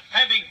even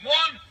having 1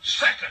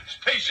 second's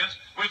patience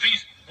with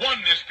these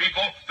oneness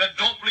people that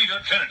don't believe in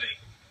the Trinity.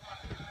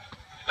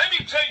 Let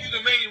me tell you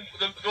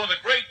one of the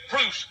great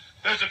proofs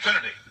there's a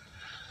Trinity.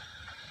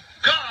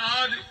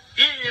 God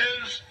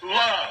is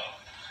love.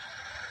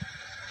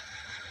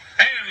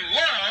 And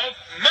love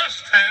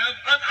must have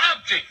an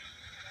object.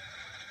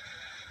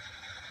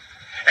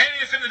 And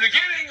if in the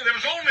beginning there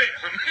was only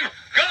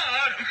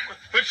God,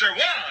 which there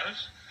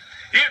was,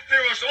 if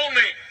there was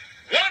only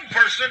one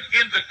person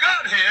in the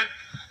Godhead,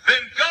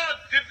 then God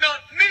did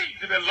not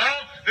need to be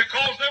loved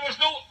because there was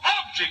no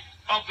object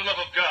of the love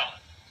of God.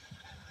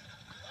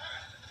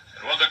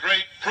 And one of the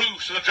great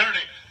proofs of the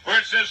Trinity, where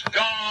it says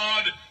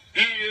God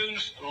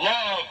is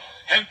love,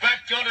 and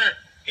back yonder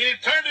in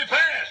eternity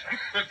past,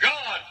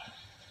 God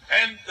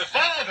and the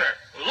Father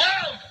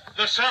loved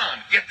the Son.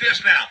 Get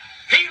this now.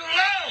 He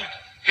loved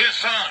His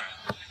Son.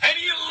 And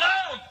He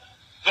loved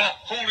the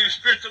Holy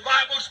Spirit. The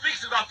Bible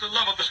speaks about the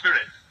love of the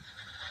Spirit.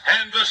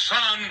 And the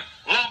Son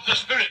loved the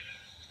Spirit.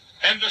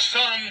 And the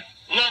Son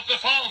loved the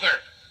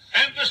Father.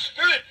 And the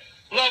Spirit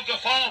loved the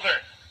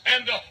Father,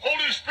 and the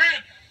Holy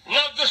Spirit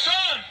loved the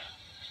Son.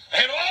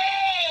 And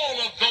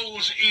all of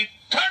those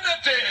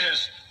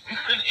eternities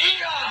and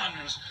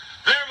eons,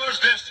 there was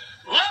this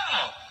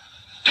love.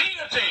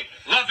 Deity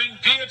loving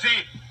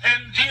deity,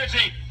 and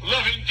deity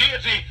loving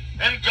deity,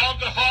 and God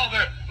the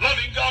Father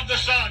loving God the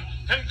Son,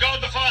 and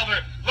God the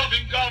Father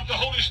loving God the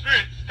Holy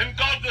Spirit, and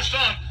God the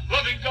Son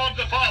loving God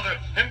the Father,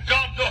 and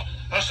God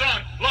the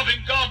Son loving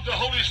God the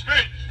Holy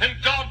Spirit, and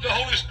God the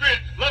Holy Spirit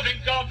loving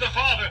God the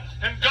Father,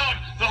 and God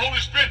the Holy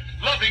Spirit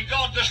loving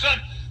God the Son.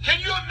 Can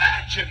you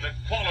imagine the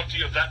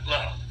quality of that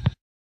love?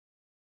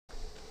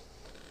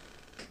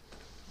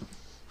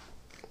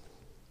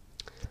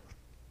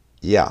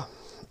 Yeah.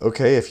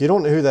 Okay, if you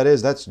don't know who that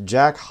is, that's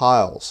Jack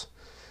Hyles,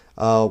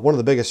 one of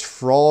the biggest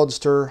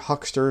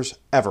hucksters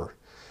ever.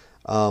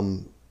 I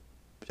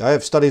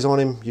have studies on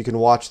him. You can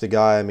watch the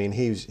guy. I mean,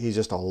 he's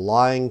just a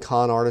lying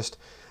con artist,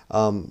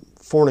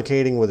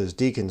 fornicating with his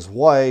deacon's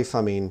wife.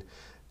 I mean,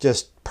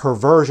 just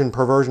perversion.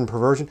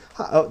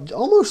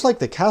 Almost like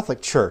the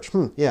Catholic Church.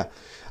 Yeah.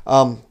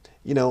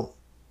 You know,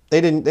 they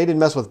didn't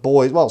mess with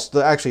boys. Well,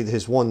 actually,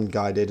 his one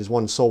guy did. His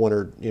one soul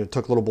winner,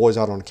 took little boys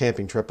out on a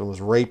camping trip and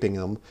was raping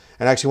them,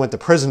 and actually went to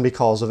prison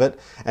because of it.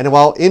 And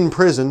while in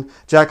prison,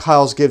 Jack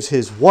Hyles gives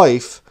his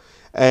wife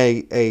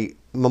a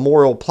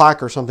memorial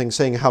plaque or something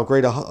saying how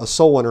great a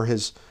soul winner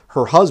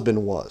her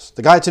husband was.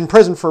 The guy that's in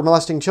prison for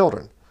molesting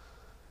children.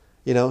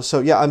 So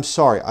yeah, I'm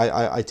sorry.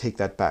 I take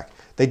that back.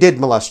 They did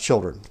molest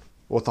children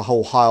with the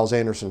whole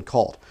Hyles-Anderson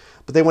cult,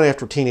 but they went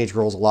after teenage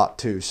girls a lot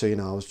too. So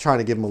I was trying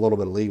to give them a little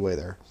bit of leeway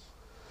there.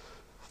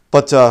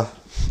 But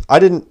I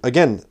didn't,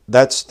 again,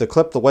 that's the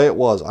clip the way it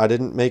was. I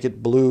didn't make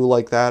it blue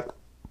like that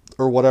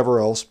or whatever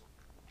else.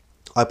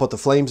 I put the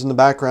flames in the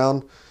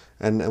background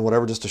and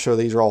whatever just to show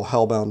these are all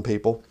hellbound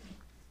people.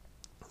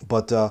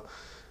 But,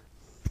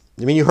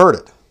 you heard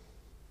it.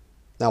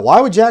 Now, why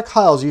would Jack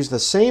Hyles use the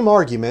same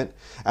argument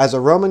as a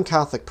Roman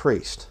Catholic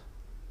priest?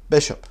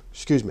 Bishop,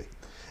 excuse me.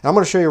 And I'm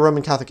going to show you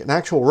an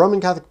actual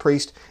Roman Catholic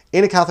priest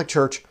in a Catholic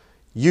church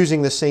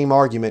using the same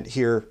argument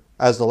here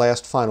as the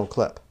last final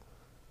clip.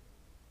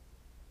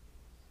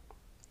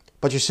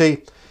 But you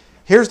see,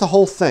 here's the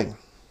whole thing.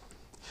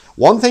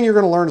 One thing you're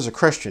going to learn as a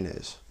Christian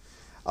is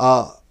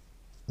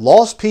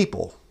lost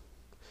people,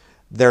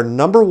 their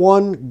number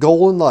one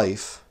goal in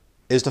life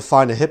is to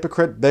find a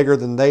hypocrite bigger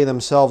than they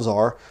themselves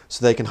are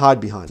so they can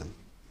hide behind them.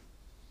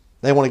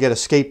 They want to get a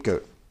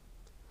scapegoat.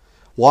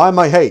 Well,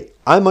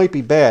 I might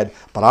be bad,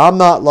 but I'm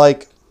not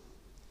like...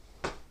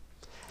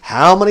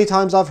 How many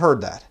times I've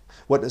heard that,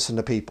 witnessing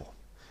to people.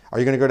 Are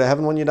you going to go to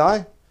heaven when you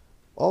die?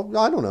 Well,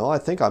 I don't know. I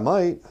think I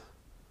might.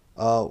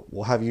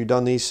 Well, have you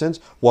done these sins?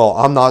 Well,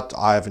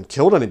 I haven't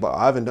killed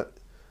anybody.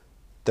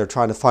 They're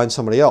trying to find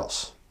somebody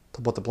else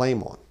to put the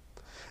blame on.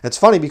 It's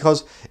funny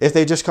because if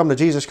they just come to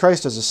Jesus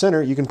Christ as a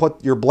sinner, you can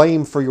put your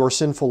blame for your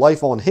sinful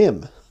life on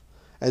Him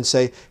and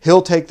say,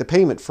 He'll take the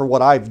payment for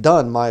what I've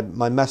done, my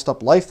messed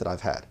up life that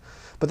I've had.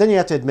 But then you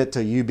have to admit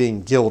to you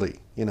being guilty,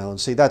 and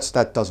see,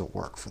 that doesn't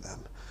work for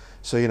them.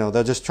 So,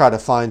 they'll just try to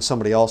find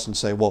somebody else and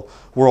say, well,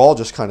 we're all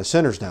just kind of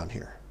sinners down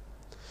here.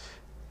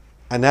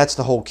 And that's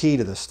the whole key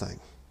to this thing.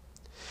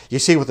 You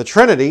see, with the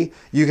Trinity,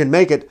 you can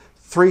make it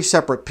three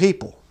separate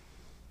people.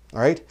 All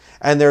right?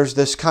 And there's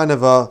this kind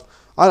of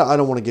I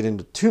don't want to get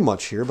into too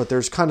much here, but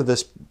there's kind of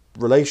this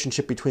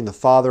relationship between the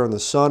Father and the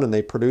Son, and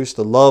they produce,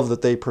 the love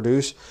that they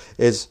produce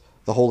is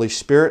the Holy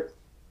Spirit.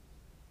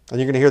 And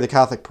you're going to hear the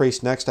Catholic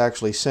priest next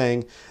actually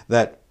saying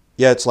that,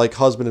 yeah, it's like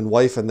husband and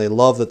wife, and the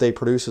love that they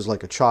produce is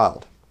like a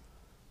child.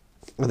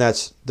 And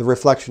that's the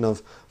reflection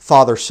of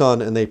Father,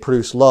 Son, and they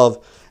produce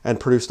love and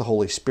produce the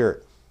Holy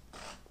Spirit.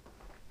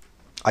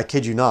 I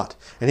kid you not.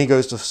 And he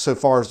goes so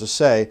far as to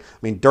say,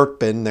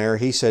 Dirkbin there,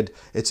 he said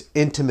it's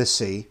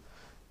intimacy,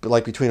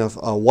 like between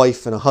a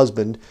wife and a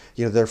husband.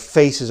 Their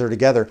faces are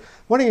together.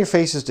 When are your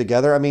faces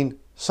together?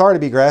 Sorry to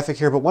be graphic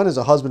here, but when is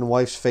a husband and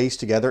wife's face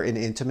together in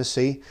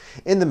intimacy?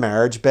 In the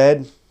marriage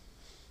bed.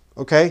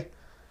 Okay?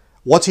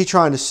 What's he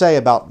trying to say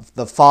about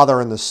the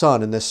Father and the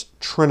Son in this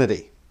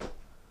Trinity?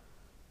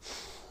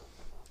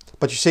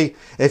 But you see,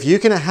 if you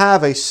can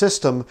have a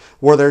system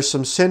where there's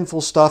some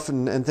sinful stuff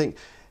and think,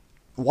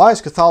 why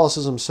is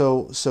Catholicism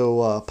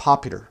so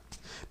popular?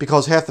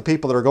 Because half the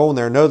people that are going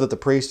there know that the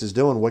priest is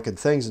doing wicked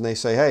things, and they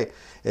say, hey,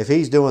 if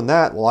he's doing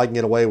that, well, I can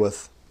get away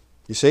with.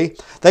 You see?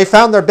 They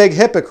found their big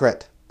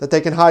hypocrite that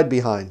they can hide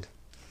behind.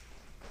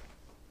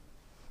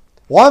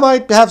 Well, I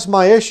might have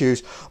my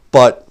issues,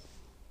 but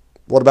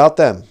what about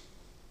them?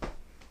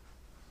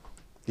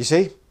 You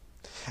see?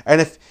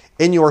 And if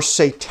in your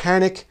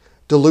satanic,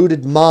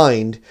 deluded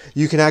mind,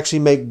 you can actually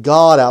make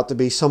God out to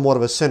be somewhat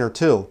of a sinner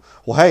too.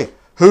 Well, hey,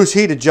 who's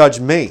he to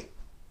judge me?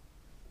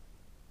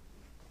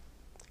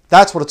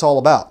 That's what it's all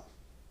about.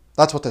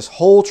 That's what this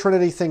whole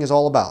Trinity thing is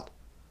all about.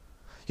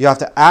 You have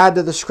to add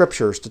to the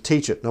scriptures to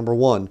teach it, number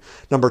one.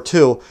 Number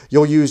two,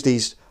 you'll use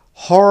these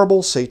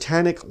horrible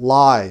satanic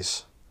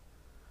lies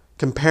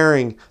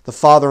comparing the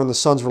Father and the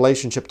Son's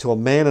relationship to a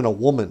man and a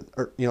woman,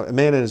 or a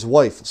man and his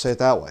wife, let's say it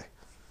that way.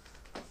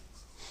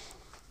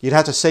 You'd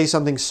have to say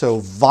something so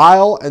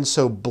vile and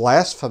so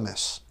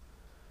blasphemous.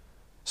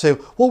 Say,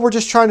 well, we're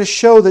just trying to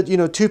show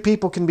that, two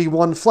people can be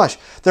one flesh.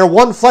 They're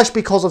one flesh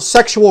because of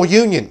sexual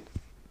union.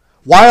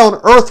 Why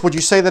on earth would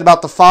you say that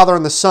about the Father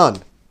and the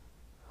Son?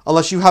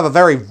 Unless you have a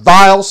very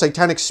vile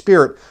satanic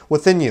spirit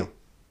within you.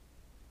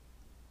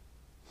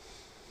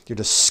 You're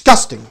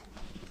disgusting.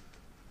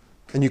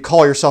 And you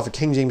call yourself a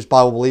King James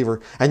Bible believer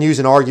and use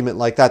an argument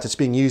like that that's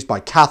being used by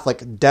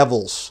Catholic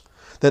devils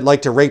that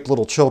like to rape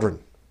little children.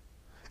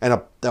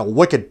 And a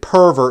wicked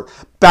pervert,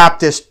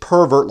 Baptist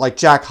pervert like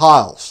Jack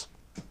Hiles.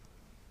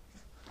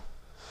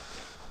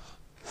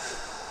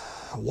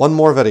 One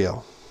more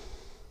video.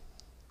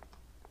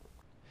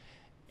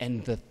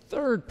 And the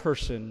third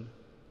person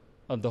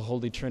of the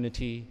Holy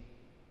Trinity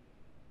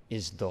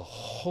is the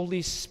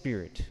Holy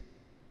Spirit,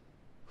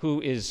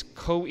 who is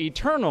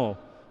co-eternal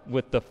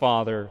with the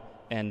Father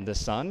and the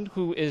Son,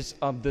 who is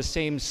of the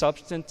same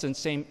substance and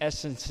same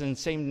essence and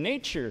same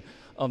nature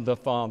of the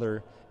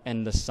Father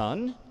and the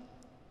Son.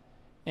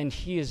 And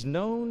he is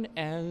known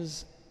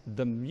as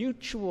the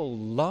mutual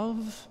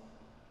love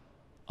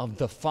of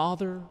the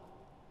Father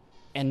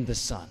and the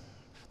Son.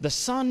 The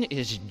Son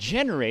is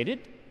generated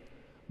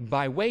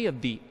by way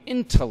of the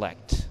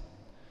intellect.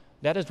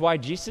 That is why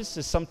Jesus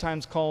is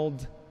sometimes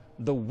called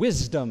the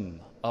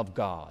wisdom of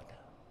God,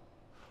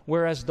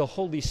 whereas the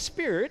Holy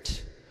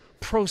Spirit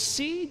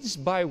proceeds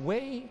by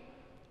way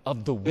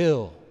of the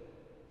will.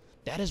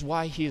 That is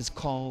why he is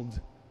called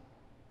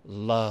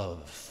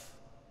love.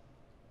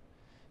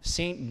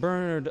 Saint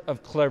Bernard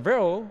of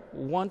Clairvaux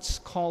once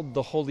called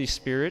the Holy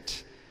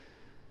Spirit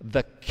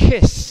the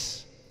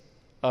kiss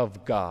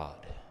of God.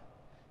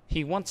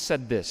 He once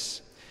said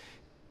this: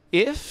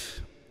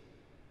 if,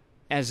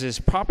 as is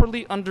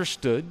properly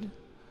understood,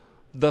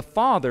 the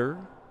Father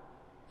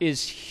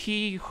is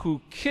he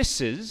who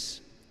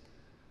kisses,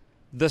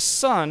 the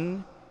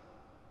Son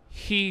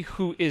he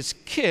who is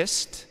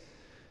kissed,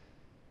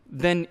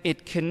 then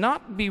it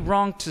cannot be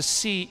wrong to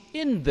see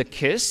in the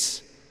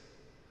kiss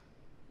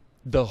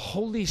the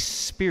Holy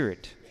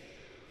Spirit,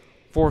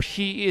 for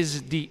he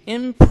is the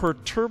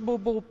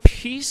imperturbable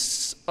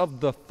peace of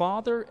the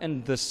Father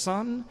and the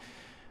Son,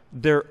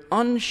 their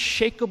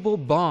unshakable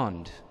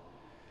bond,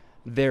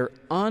 their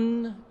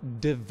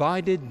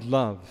undivided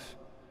love,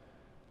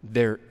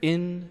 their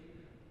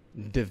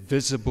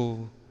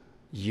indivisible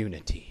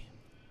unity.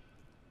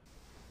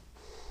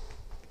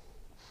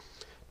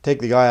 Take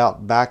the guy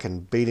out back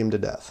and beat him to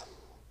death.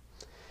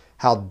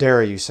 How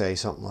dare you say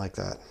something like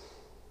that?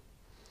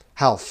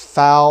 How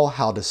foul,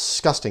 how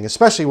disgusting,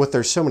 especially with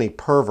there's so many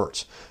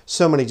perverts,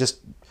 so many just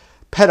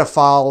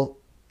pedophile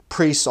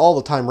priests all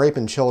the time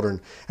raping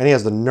children, and he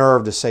has the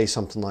nerve to say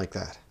something like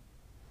that.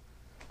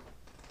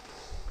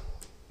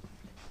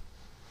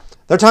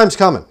 Their time's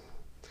coming.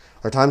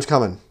 Their time's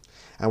coming.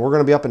 And we're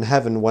going to be up in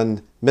heaven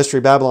when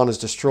Mystery Babylon is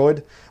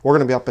destroyed. We're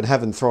going to be up in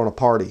heaven throwing a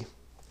party,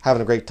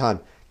 having a great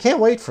time. Can't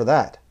wait for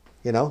that.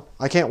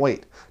 I can't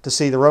wait to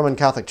see the Roman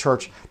Catholic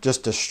Church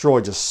just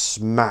destroyed, just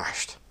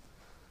smashed.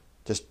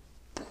 Just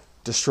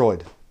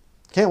destroyed.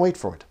 Can't wait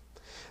for it.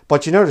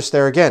 But you notice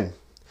there again,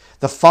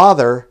 the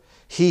Father,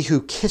 he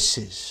who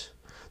kisses.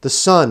 The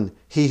Son,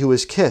 he who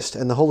is kissed.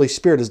 And the Holy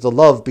Spirit is the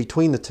love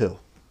between the two.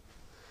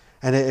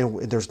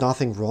 And there's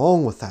nothing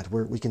wrong with that.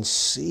 We can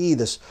see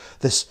this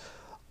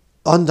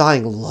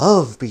undying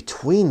love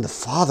between the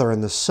Father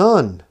and the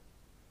Son.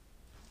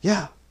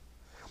 Yeah.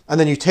 And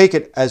then you take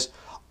it as,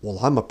 well,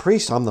 I'm a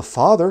priest, I'm the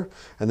Father,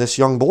 and this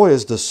young boy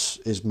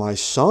is my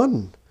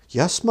son.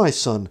 Yes, my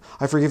son.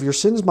 I forgive your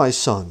sins, my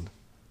son.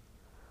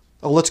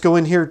 Oh, let's go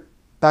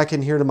back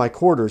in here to my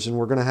quarters, and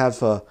we're going to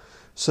have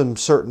some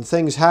certain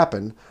things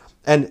happen.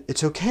 And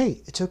it's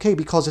okay. It's okay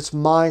because it's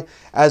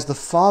as the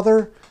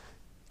Father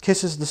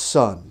kisses the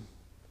Son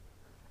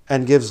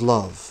and gives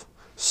love,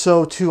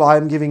 so too I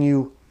am giving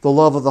you the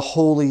love of the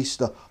Holy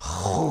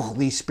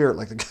Spirit,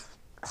 like the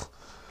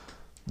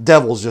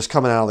devil's just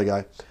coming out of the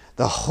guy.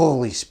 The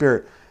Holy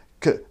Spirit,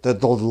 the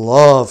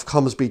love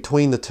comes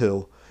between the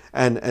two,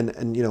 and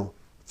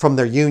from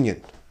their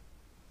union.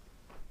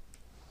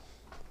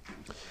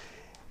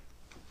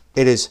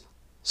 It is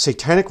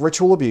satanic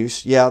ritual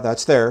abuse. Yeah,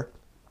 that's there.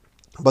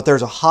 But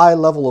there's a high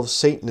level of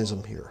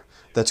Satanism here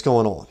that's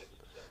going on.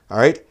 All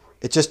right?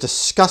 It just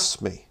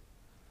disgusts me.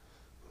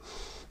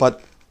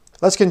 But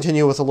let's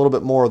continue with a little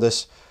bit more of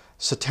this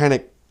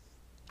satanic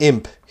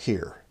imp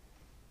here.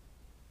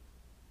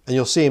 And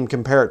you'll see him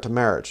compare it to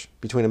marriage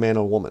between a man and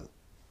a woman.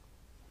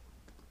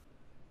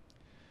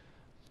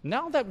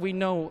 Now that we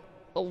know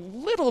a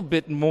little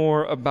bit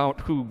more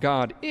about who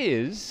God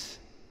is,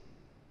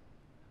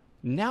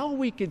 now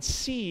we could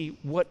see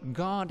what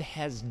God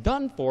has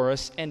done for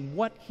us and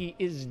what he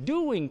is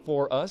doing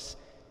for us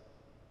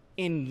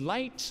in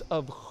light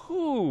of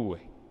who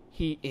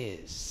he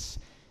is.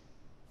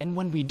 And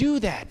when we do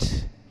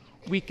that,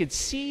 we could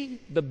see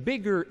the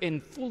bigger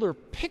and fuller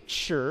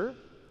picture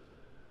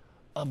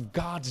of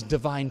God's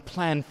divine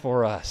plan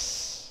for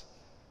us.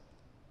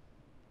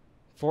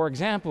 For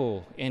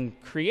example, in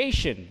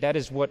creation, that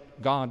is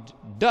what God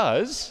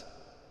does.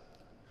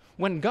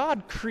 When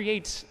God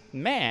creates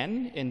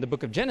man in the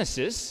book of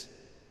Genesis,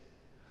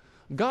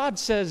 God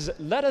says,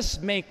 let us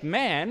make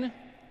man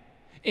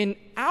in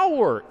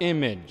our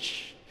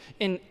image,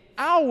 in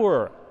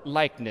our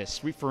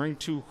likeness, referring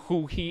to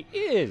who he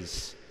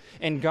is.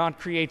 And God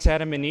creates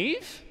Adam and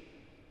Eve,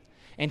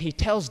 and he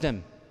tells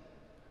them,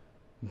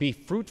 be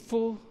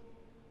fruitful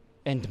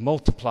and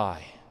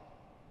multiply.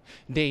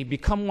 They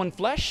become one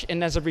flesh,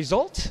 and as a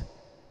result,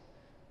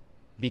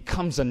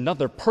 becomes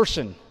another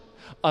person,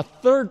 a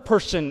third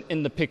person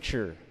in the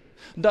picture.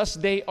 Thus,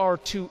 they are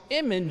to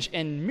image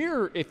and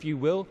mirror, if you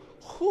will,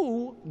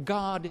 who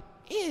God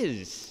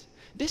is.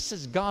 This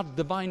is God's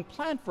divine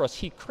plan for us.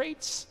 He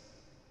creates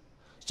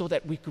so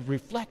that we could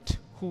reflect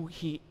who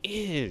he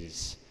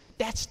is.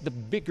 That's the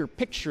bigger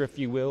picture, if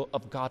you will,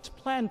 of God's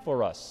plan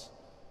for us.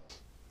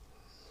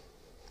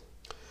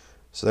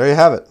 So there you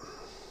have it.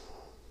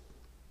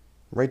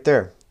 Right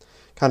there.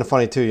 Kind of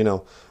funny too, you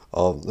know,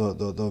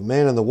 the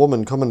man and the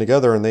woman coming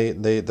together, and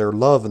their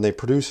love, and they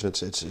produce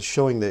it. It's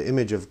showing the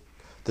image of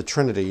the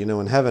Trinity, you know,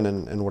 in heaven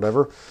and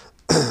whatever.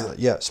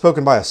 Yeah,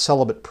 spoken by a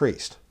celibate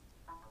priest.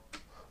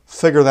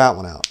 Figure that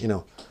one out, you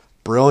know.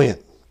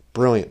 Brilliant,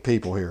 brilliant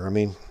people here. I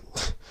mean,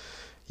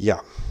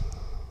 yeah.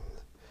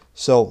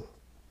 So,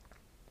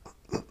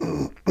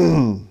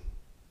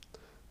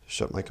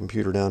 shut my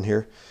computer down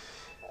here.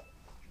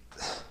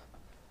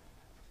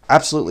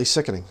 Absolutely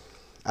sickening.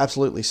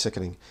 Absolutely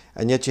sickening.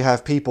 And yet you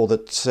have people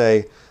that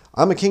say,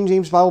 I'm a King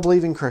James Bible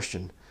believing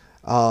Christian.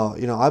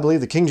 You know, I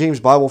believe the King James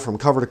Bible from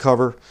cover to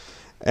cover.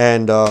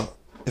 And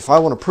if I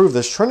want to prove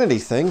this Trinity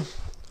thing,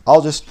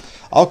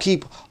 I'll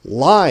keep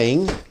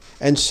lying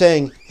and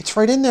saying, it's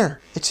right in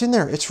there. It's in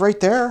there. It's right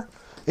there.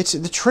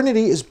 The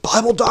Trinity is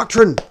Bible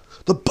doctrine.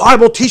 The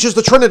Bible teaches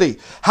the Trinity.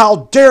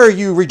 How dare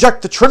you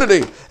reject the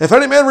Trinity? If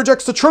any man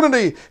rejects the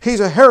Trinity, he's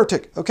a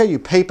heretic. Okay, you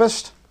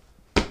papist.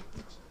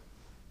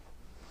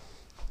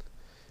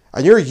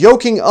 And you're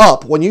yoking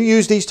up, when you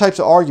use these types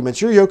of arguments,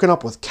 you're yoking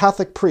up with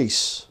Catholic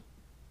priests.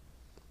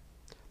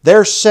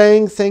 They're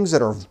saying things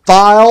that are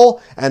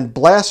vile and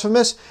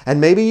blasphemous,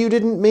 and maybe you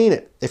didn't mean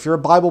it. If you're a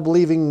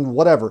Bible-believing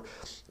whatever,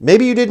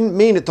 maybe you didn't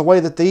mean it the way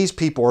that these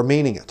people are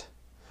meaning it.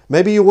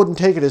 Maybe you wouldn't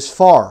take it as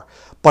far.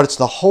 But it's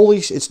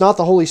not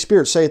the Holy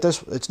Spirit. Say it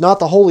this way. It's not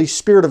the Holy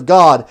Spirit of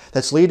God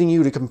that's leading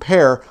you to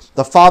compare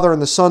the Father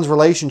and the Son's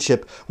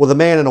relationship with a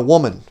man and a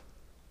woman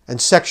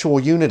and sexual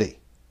unity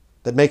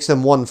that makes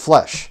them one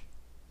flesh.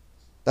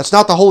 That's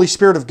not the Holy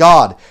Spirit of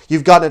God.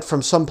 You've gotten it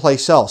from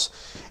someplace else.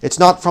 It's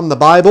not from the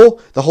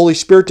Bible. The Holy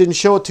Spirit didn't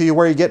show it to you.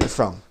 Where are you getting it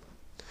from?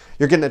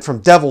 You're getting it from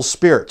devil's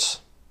spirits.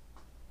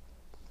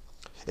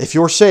 If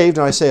you're saved,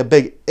 and I say a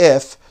big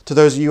if, to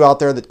those of you out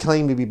there that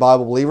claim to be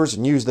Bible believers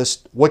and use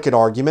this wicked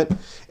argument,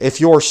 if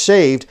you're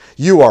saved,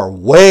 you are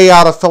way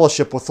out of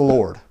fellowship with the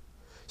Lord.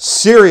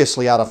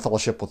 Seriously out of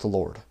fellowship with the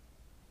Lord.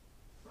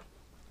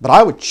 But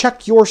I would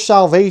check your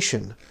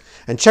salvation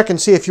and check and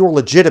see if you're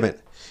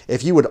legitimate,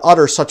 if you would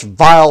utter such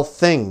vile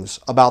things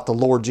about the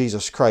Lord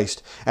Jesus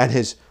Christ and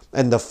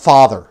the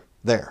Father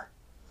there.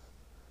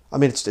 I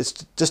mean, it's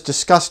just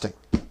disgusting.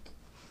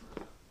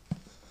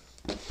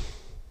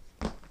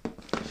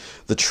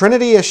 The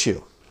Trinity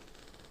issue.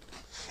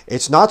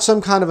 It's not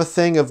some kind of a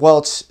thing of, well,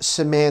 it's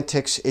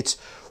semantics, it's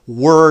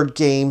word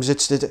games,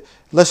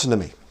 listen to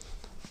me.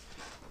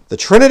 The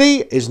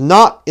Trinity is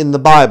not in the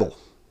Bible,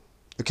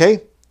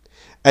 okay?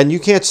 And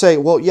you can't say,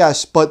 well,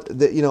 yes, but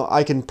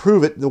I can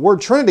prove it. The word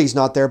Trinity is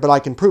not there, but I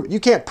can prove it. You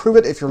can't prove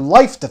it if your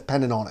life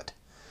depended on it.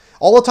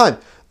 All the time.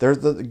 There's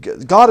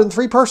God in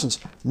three persons,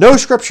 no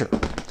Scripture.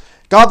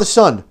 God the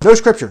Son, no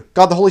Scripture.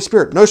 God the Holy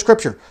Spirit, no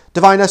Scripture.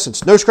 Divine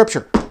Essence, no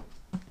Scripture.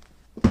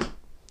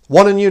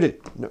 One in unity.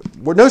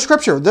 No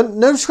Scripture.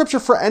 No Scripture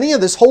for any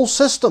of this whole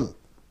system.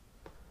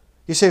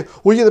 You say,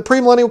 well, you're the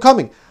premillennial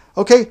coming.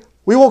 Okay,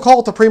 we won't call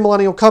it the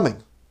premillennial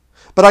coming.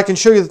 But I can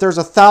show you that there's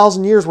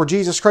 1,000 years where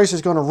Jesus Christ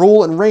is going to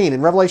rule and reign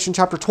in Revelation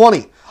chapter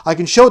 20. I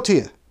can show it to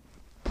you.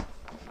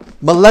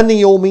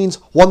 Millennial means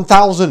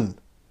 1,000.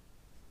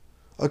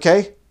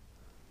 Okay?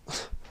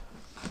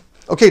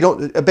 Okay,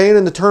 don't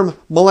abandon the term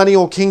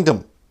millennial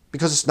kingdom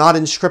because it's not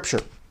in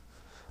Scripture.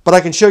 But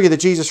I can show you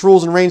that Jesus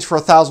rules and reigns for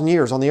 1,000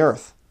 years on the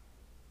earth.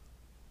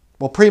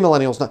 Well,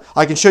 premillennial's not.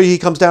 I can show you he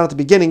comes down at the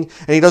beginning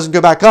and he doesn't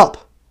go back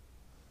up.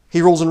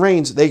 He rules and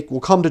reigns. They will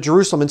come to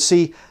Jerusalem and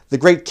see the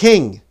great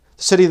king,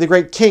 the city of the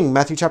great king,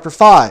 Matthew chapter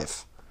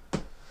 5.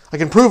 I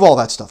can prove all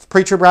that stuff.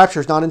 Pre-trib rapture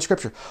is not in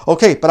Scripture.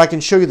 Okay, but I can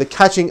show you the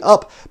catching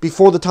up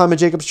before the time of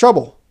Jacob's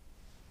trouble.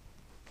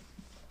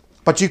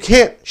 But you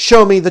can't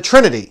show me the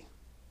Trinity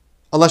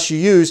unless you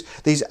use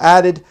these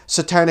added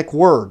satanic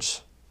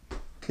words.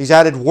 These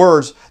added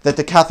words that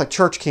the Catholic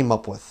Church came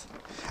up with.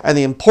 And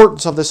the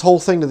importance of this whole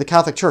thing to the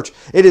Catholic Church.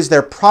 It is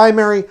their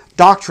primary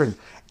doctrine.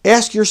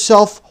 Ask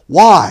yourself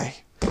why.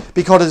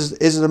 Because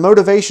is it a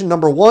motivation?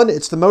 Number one,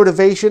 it's the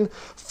motivation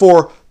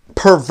for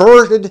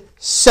perverted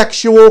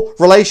sexual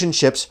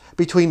relationships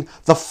between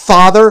the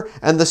Father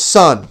and the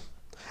Son.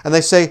 And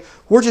they say,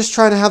 we're just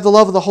trying to have the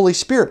love of the Holy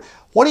Spirit.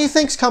 What do you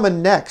think's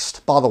coming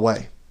next, by the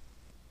way?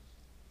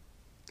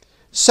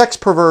 Sex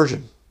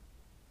perversion.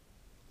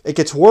 It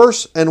gets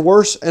worse and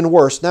worse and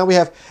worse. Now we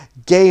have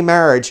gay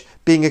marriage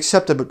being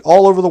accepted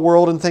all over the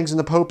world and things, and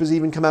the Pope has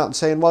even come out and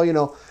saying, well, you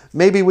know,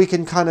 maybe we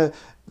can kind of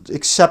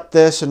accept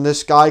this, and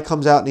this guy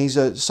comes out and he's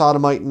a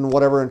sodomite and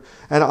whatever,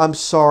 and I'm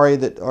sorry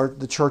that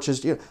the church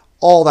is, you know,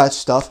 all that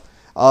stuff.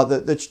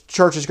 The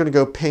church is going to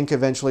go pink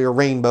eventually, or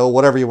rainbow,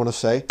 whatever you want to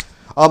say.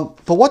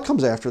 But what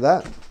comes after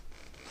that?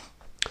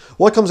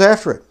 What comes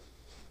after it?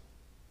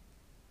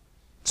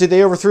 See,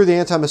 they overthrew the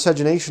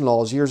anti-miscegenation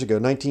laws years ago,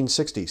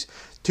 1960s.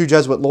 2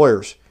 Jesuit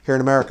lawyers here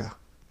in America.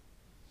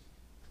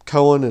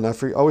 Cohen, and I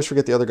always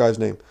forget the other guy's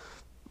name.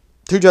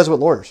 2 Jesuit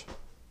lawyers.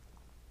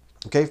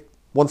 Okay,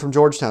 one from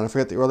Georgetown. I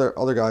forget the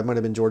other guy. Might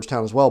have been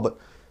Georgetown as well, but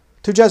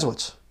 2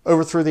 Jesuits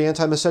overthrew the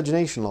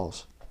anti-miscegenation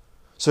laws.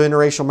 So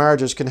interracial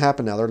marriages can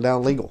happen now. They're now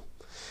legal.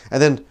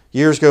 And then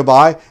years go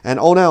by, and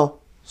oh no,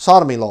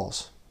 sodomy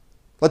laws.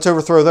 Let's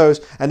overthrow those,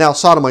 and now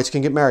sodomites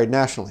can get married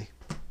nationally.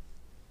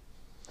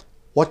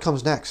 What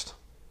comes next?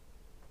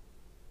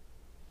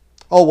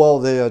 Oh, well,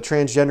 the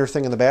transgender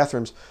thing in the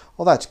bathrooms.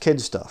 Well, that's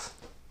kid stuff.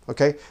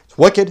 Okay? It's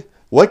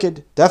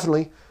wicked,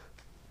 definitely.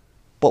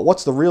 But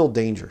what's the real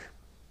danger?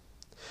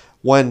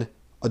 When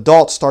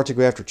adults start to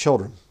go after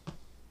children.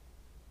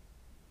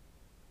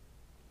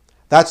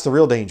 That's the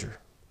real danger.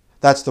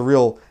 That's the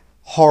real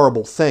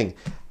horrible thing.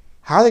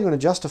 How are they going to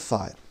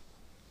justify it?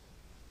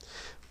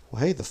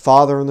 Well, hey, the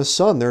Father and the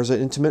Son, there's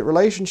an intimate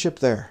relationship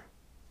there.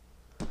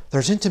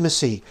 There's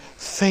intimacy,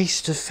 face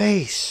to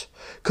face.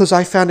 Because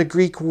I found a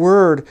Greek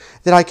word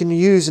that I can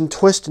use and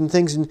twist and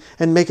things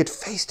and make it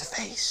face to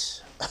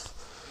face.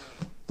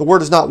 The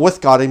word is not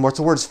with God anymore.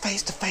 The word is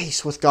face to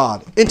face with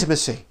God.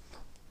 Intimacy.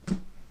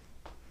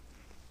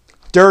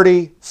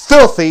 Dirty,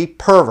 filthy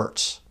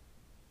perverts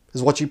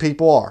is what you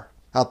people are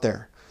out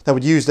there that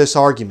would use this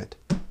argument.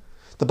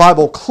 The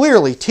Bible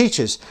clearly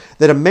teaches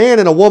that a man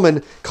and a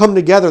woman come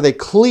together, they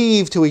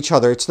cleave to each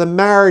other. It's the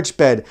marriage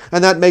bed,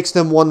 and that makes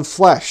them one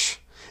flesh.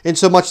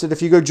 Insomuch that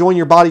if you go join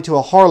your body to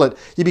a harlot,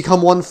 you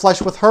become one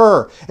flesh with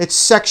her. It's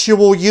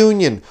sexual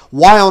union.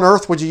 Why on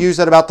earth would you use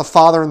that about the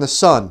Father and the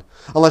Son?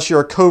 Unless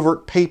you're a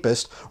covert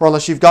papist, or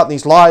unless you've gotten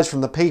these lies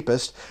from the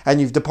papist, and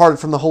you've departed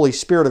from the Holy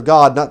Spirit of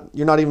God,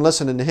 you're not even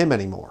listening to Him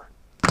anymore.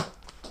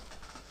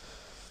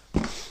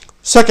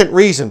 Second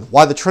reason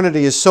why the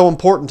Trinity is so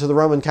important to the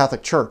Roman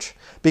Catholic Church.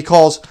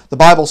 Because the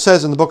Bible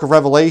says in the book of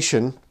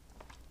Revelation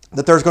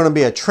that there's going to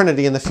be a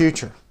Trinity in the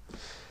future.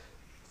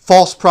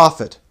 False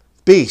prophet,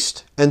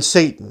 beast, and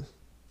Satan.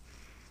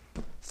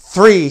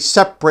 3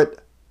 separate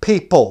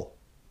people.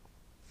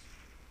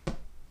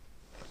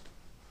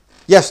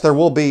 Yes, there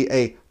will be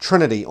a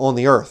Trinity on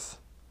the earth,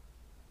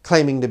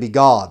 claiming to be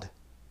God.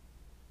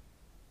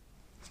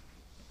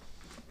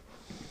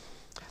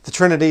 The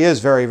Trinity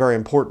is very, very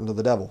important to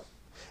the devil.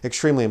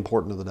 Extremely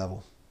important to the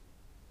devil.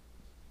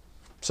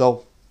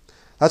 So,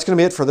 that's going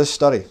to be it for this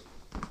study.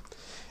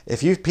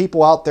 If you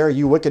people out there,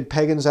 you wicked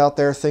pagans out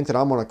there, think that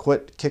I'm going to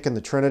quit kicking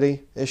the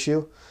Trinity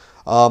issue,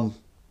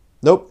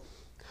 nope.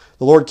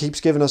 The Lord keeps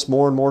giving us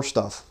more and more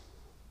stuff.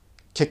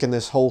 Kicking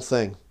this whole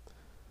thing.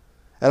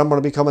 And I'm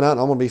going to be coming out and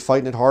I'm going to be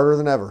fighting it harder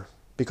than ever.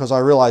 Because I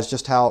realize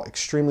just how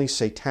extremely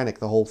satanic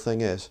the whole thing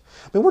is.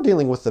 I mean, we're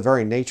dealing with the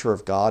very nature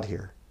of God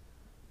here.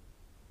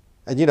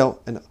 And you know,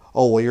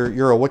 oh, well,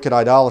 you're a wicked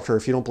idolater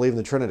if you don't believe in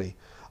the Trinity.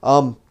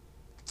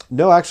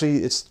 No, actually,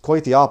 it's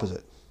quite the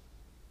opposite.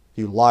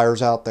 You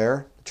liars out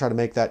there try to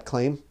make that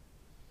claim.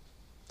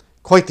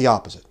 Quite the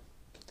opposite.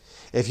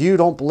 If you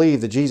don't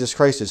believe that Jesus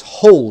Christ is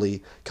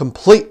wholly,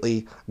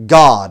 completely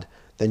God,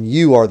 then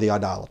you are the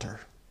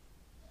idolater.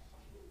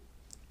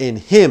 In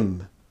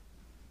Him,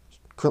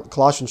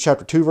 Colossians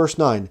chapter 2, verse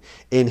 9,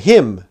 in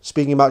Him,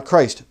 speaking about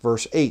Christ,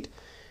 verse 8,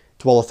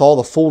 dwelleth all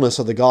the fullness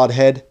of the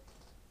Godhead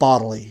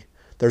bodily.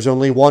 There's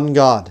only one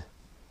God.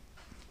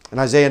 In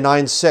Isaiah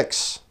 9,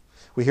 6,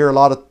 we hear a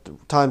lot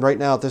of time right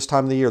now at this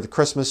time of the year, the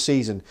Christmas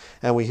season,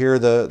 and we hear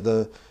is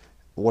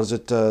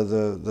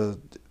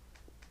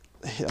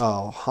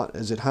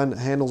it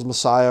Handel's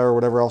Messiah or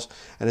whatever else,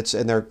 and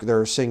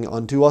they're singing,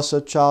 unto us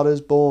a child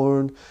is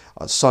born,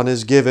 a son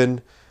is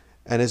given,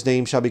 and His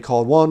name shall be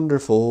called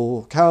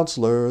Wonderful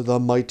Counselor, the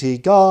Mighty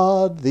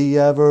God, the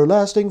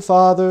Everlasting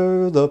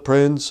Father, the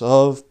Prince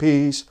of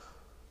Peace.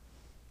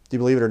 Do you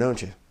believe it or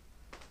don't you?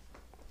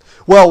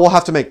 Well, we'll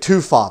have to make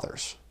 2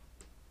 fathers.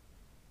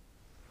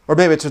 Or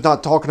maybe it's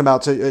not talking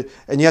about, and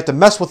you have to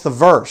mess with the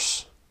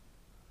verse.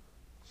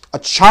 A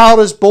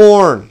child is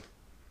born.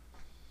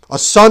 A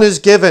son is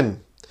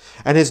given.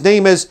 And His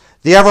name is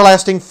the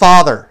Everlasting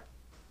Father.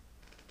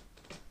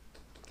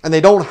 And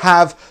they don't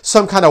have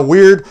some kind of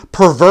weird,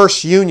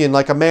 perverse union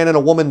like a man and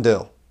a woman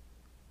do.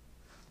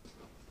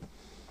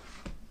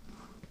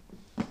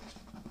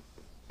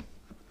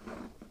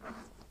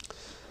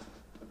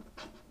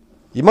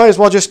 You might as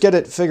well just get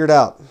it figured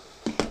out.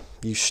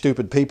 You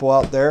stupid people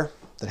out there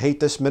that hate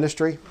this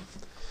ministry.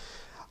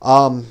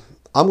 I'm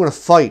going to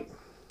fight.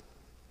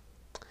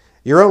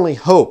 Your only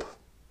hope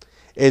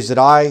is that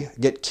I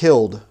get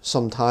killed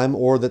sometime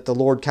or that the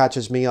Lord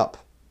catches me up.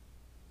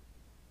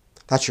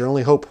 That's your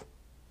only hope.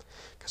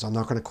 Because I'm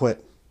not going to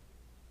quit.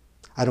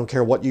 I don't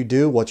care what you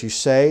do, what you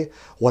say,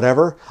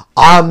 whatever.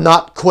 I'm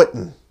not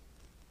quitting.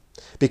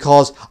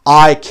 Because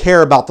I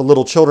care about the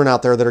little children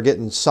out there that are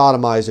getting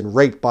sodomized and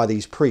raped by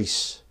these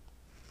priests.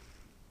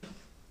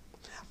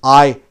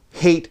 I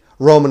hate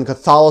Roman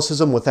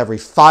Catholicism with every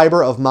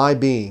fiber of my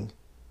being.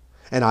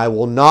 And I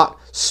will not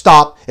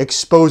stop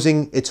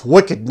exposing its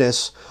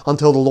wickedness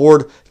until the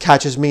Lord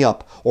catches me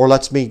up or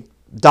lets me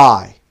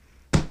die.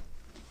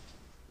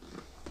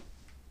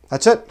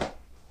 That's it.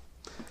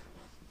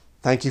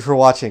 Thank you for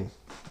watching.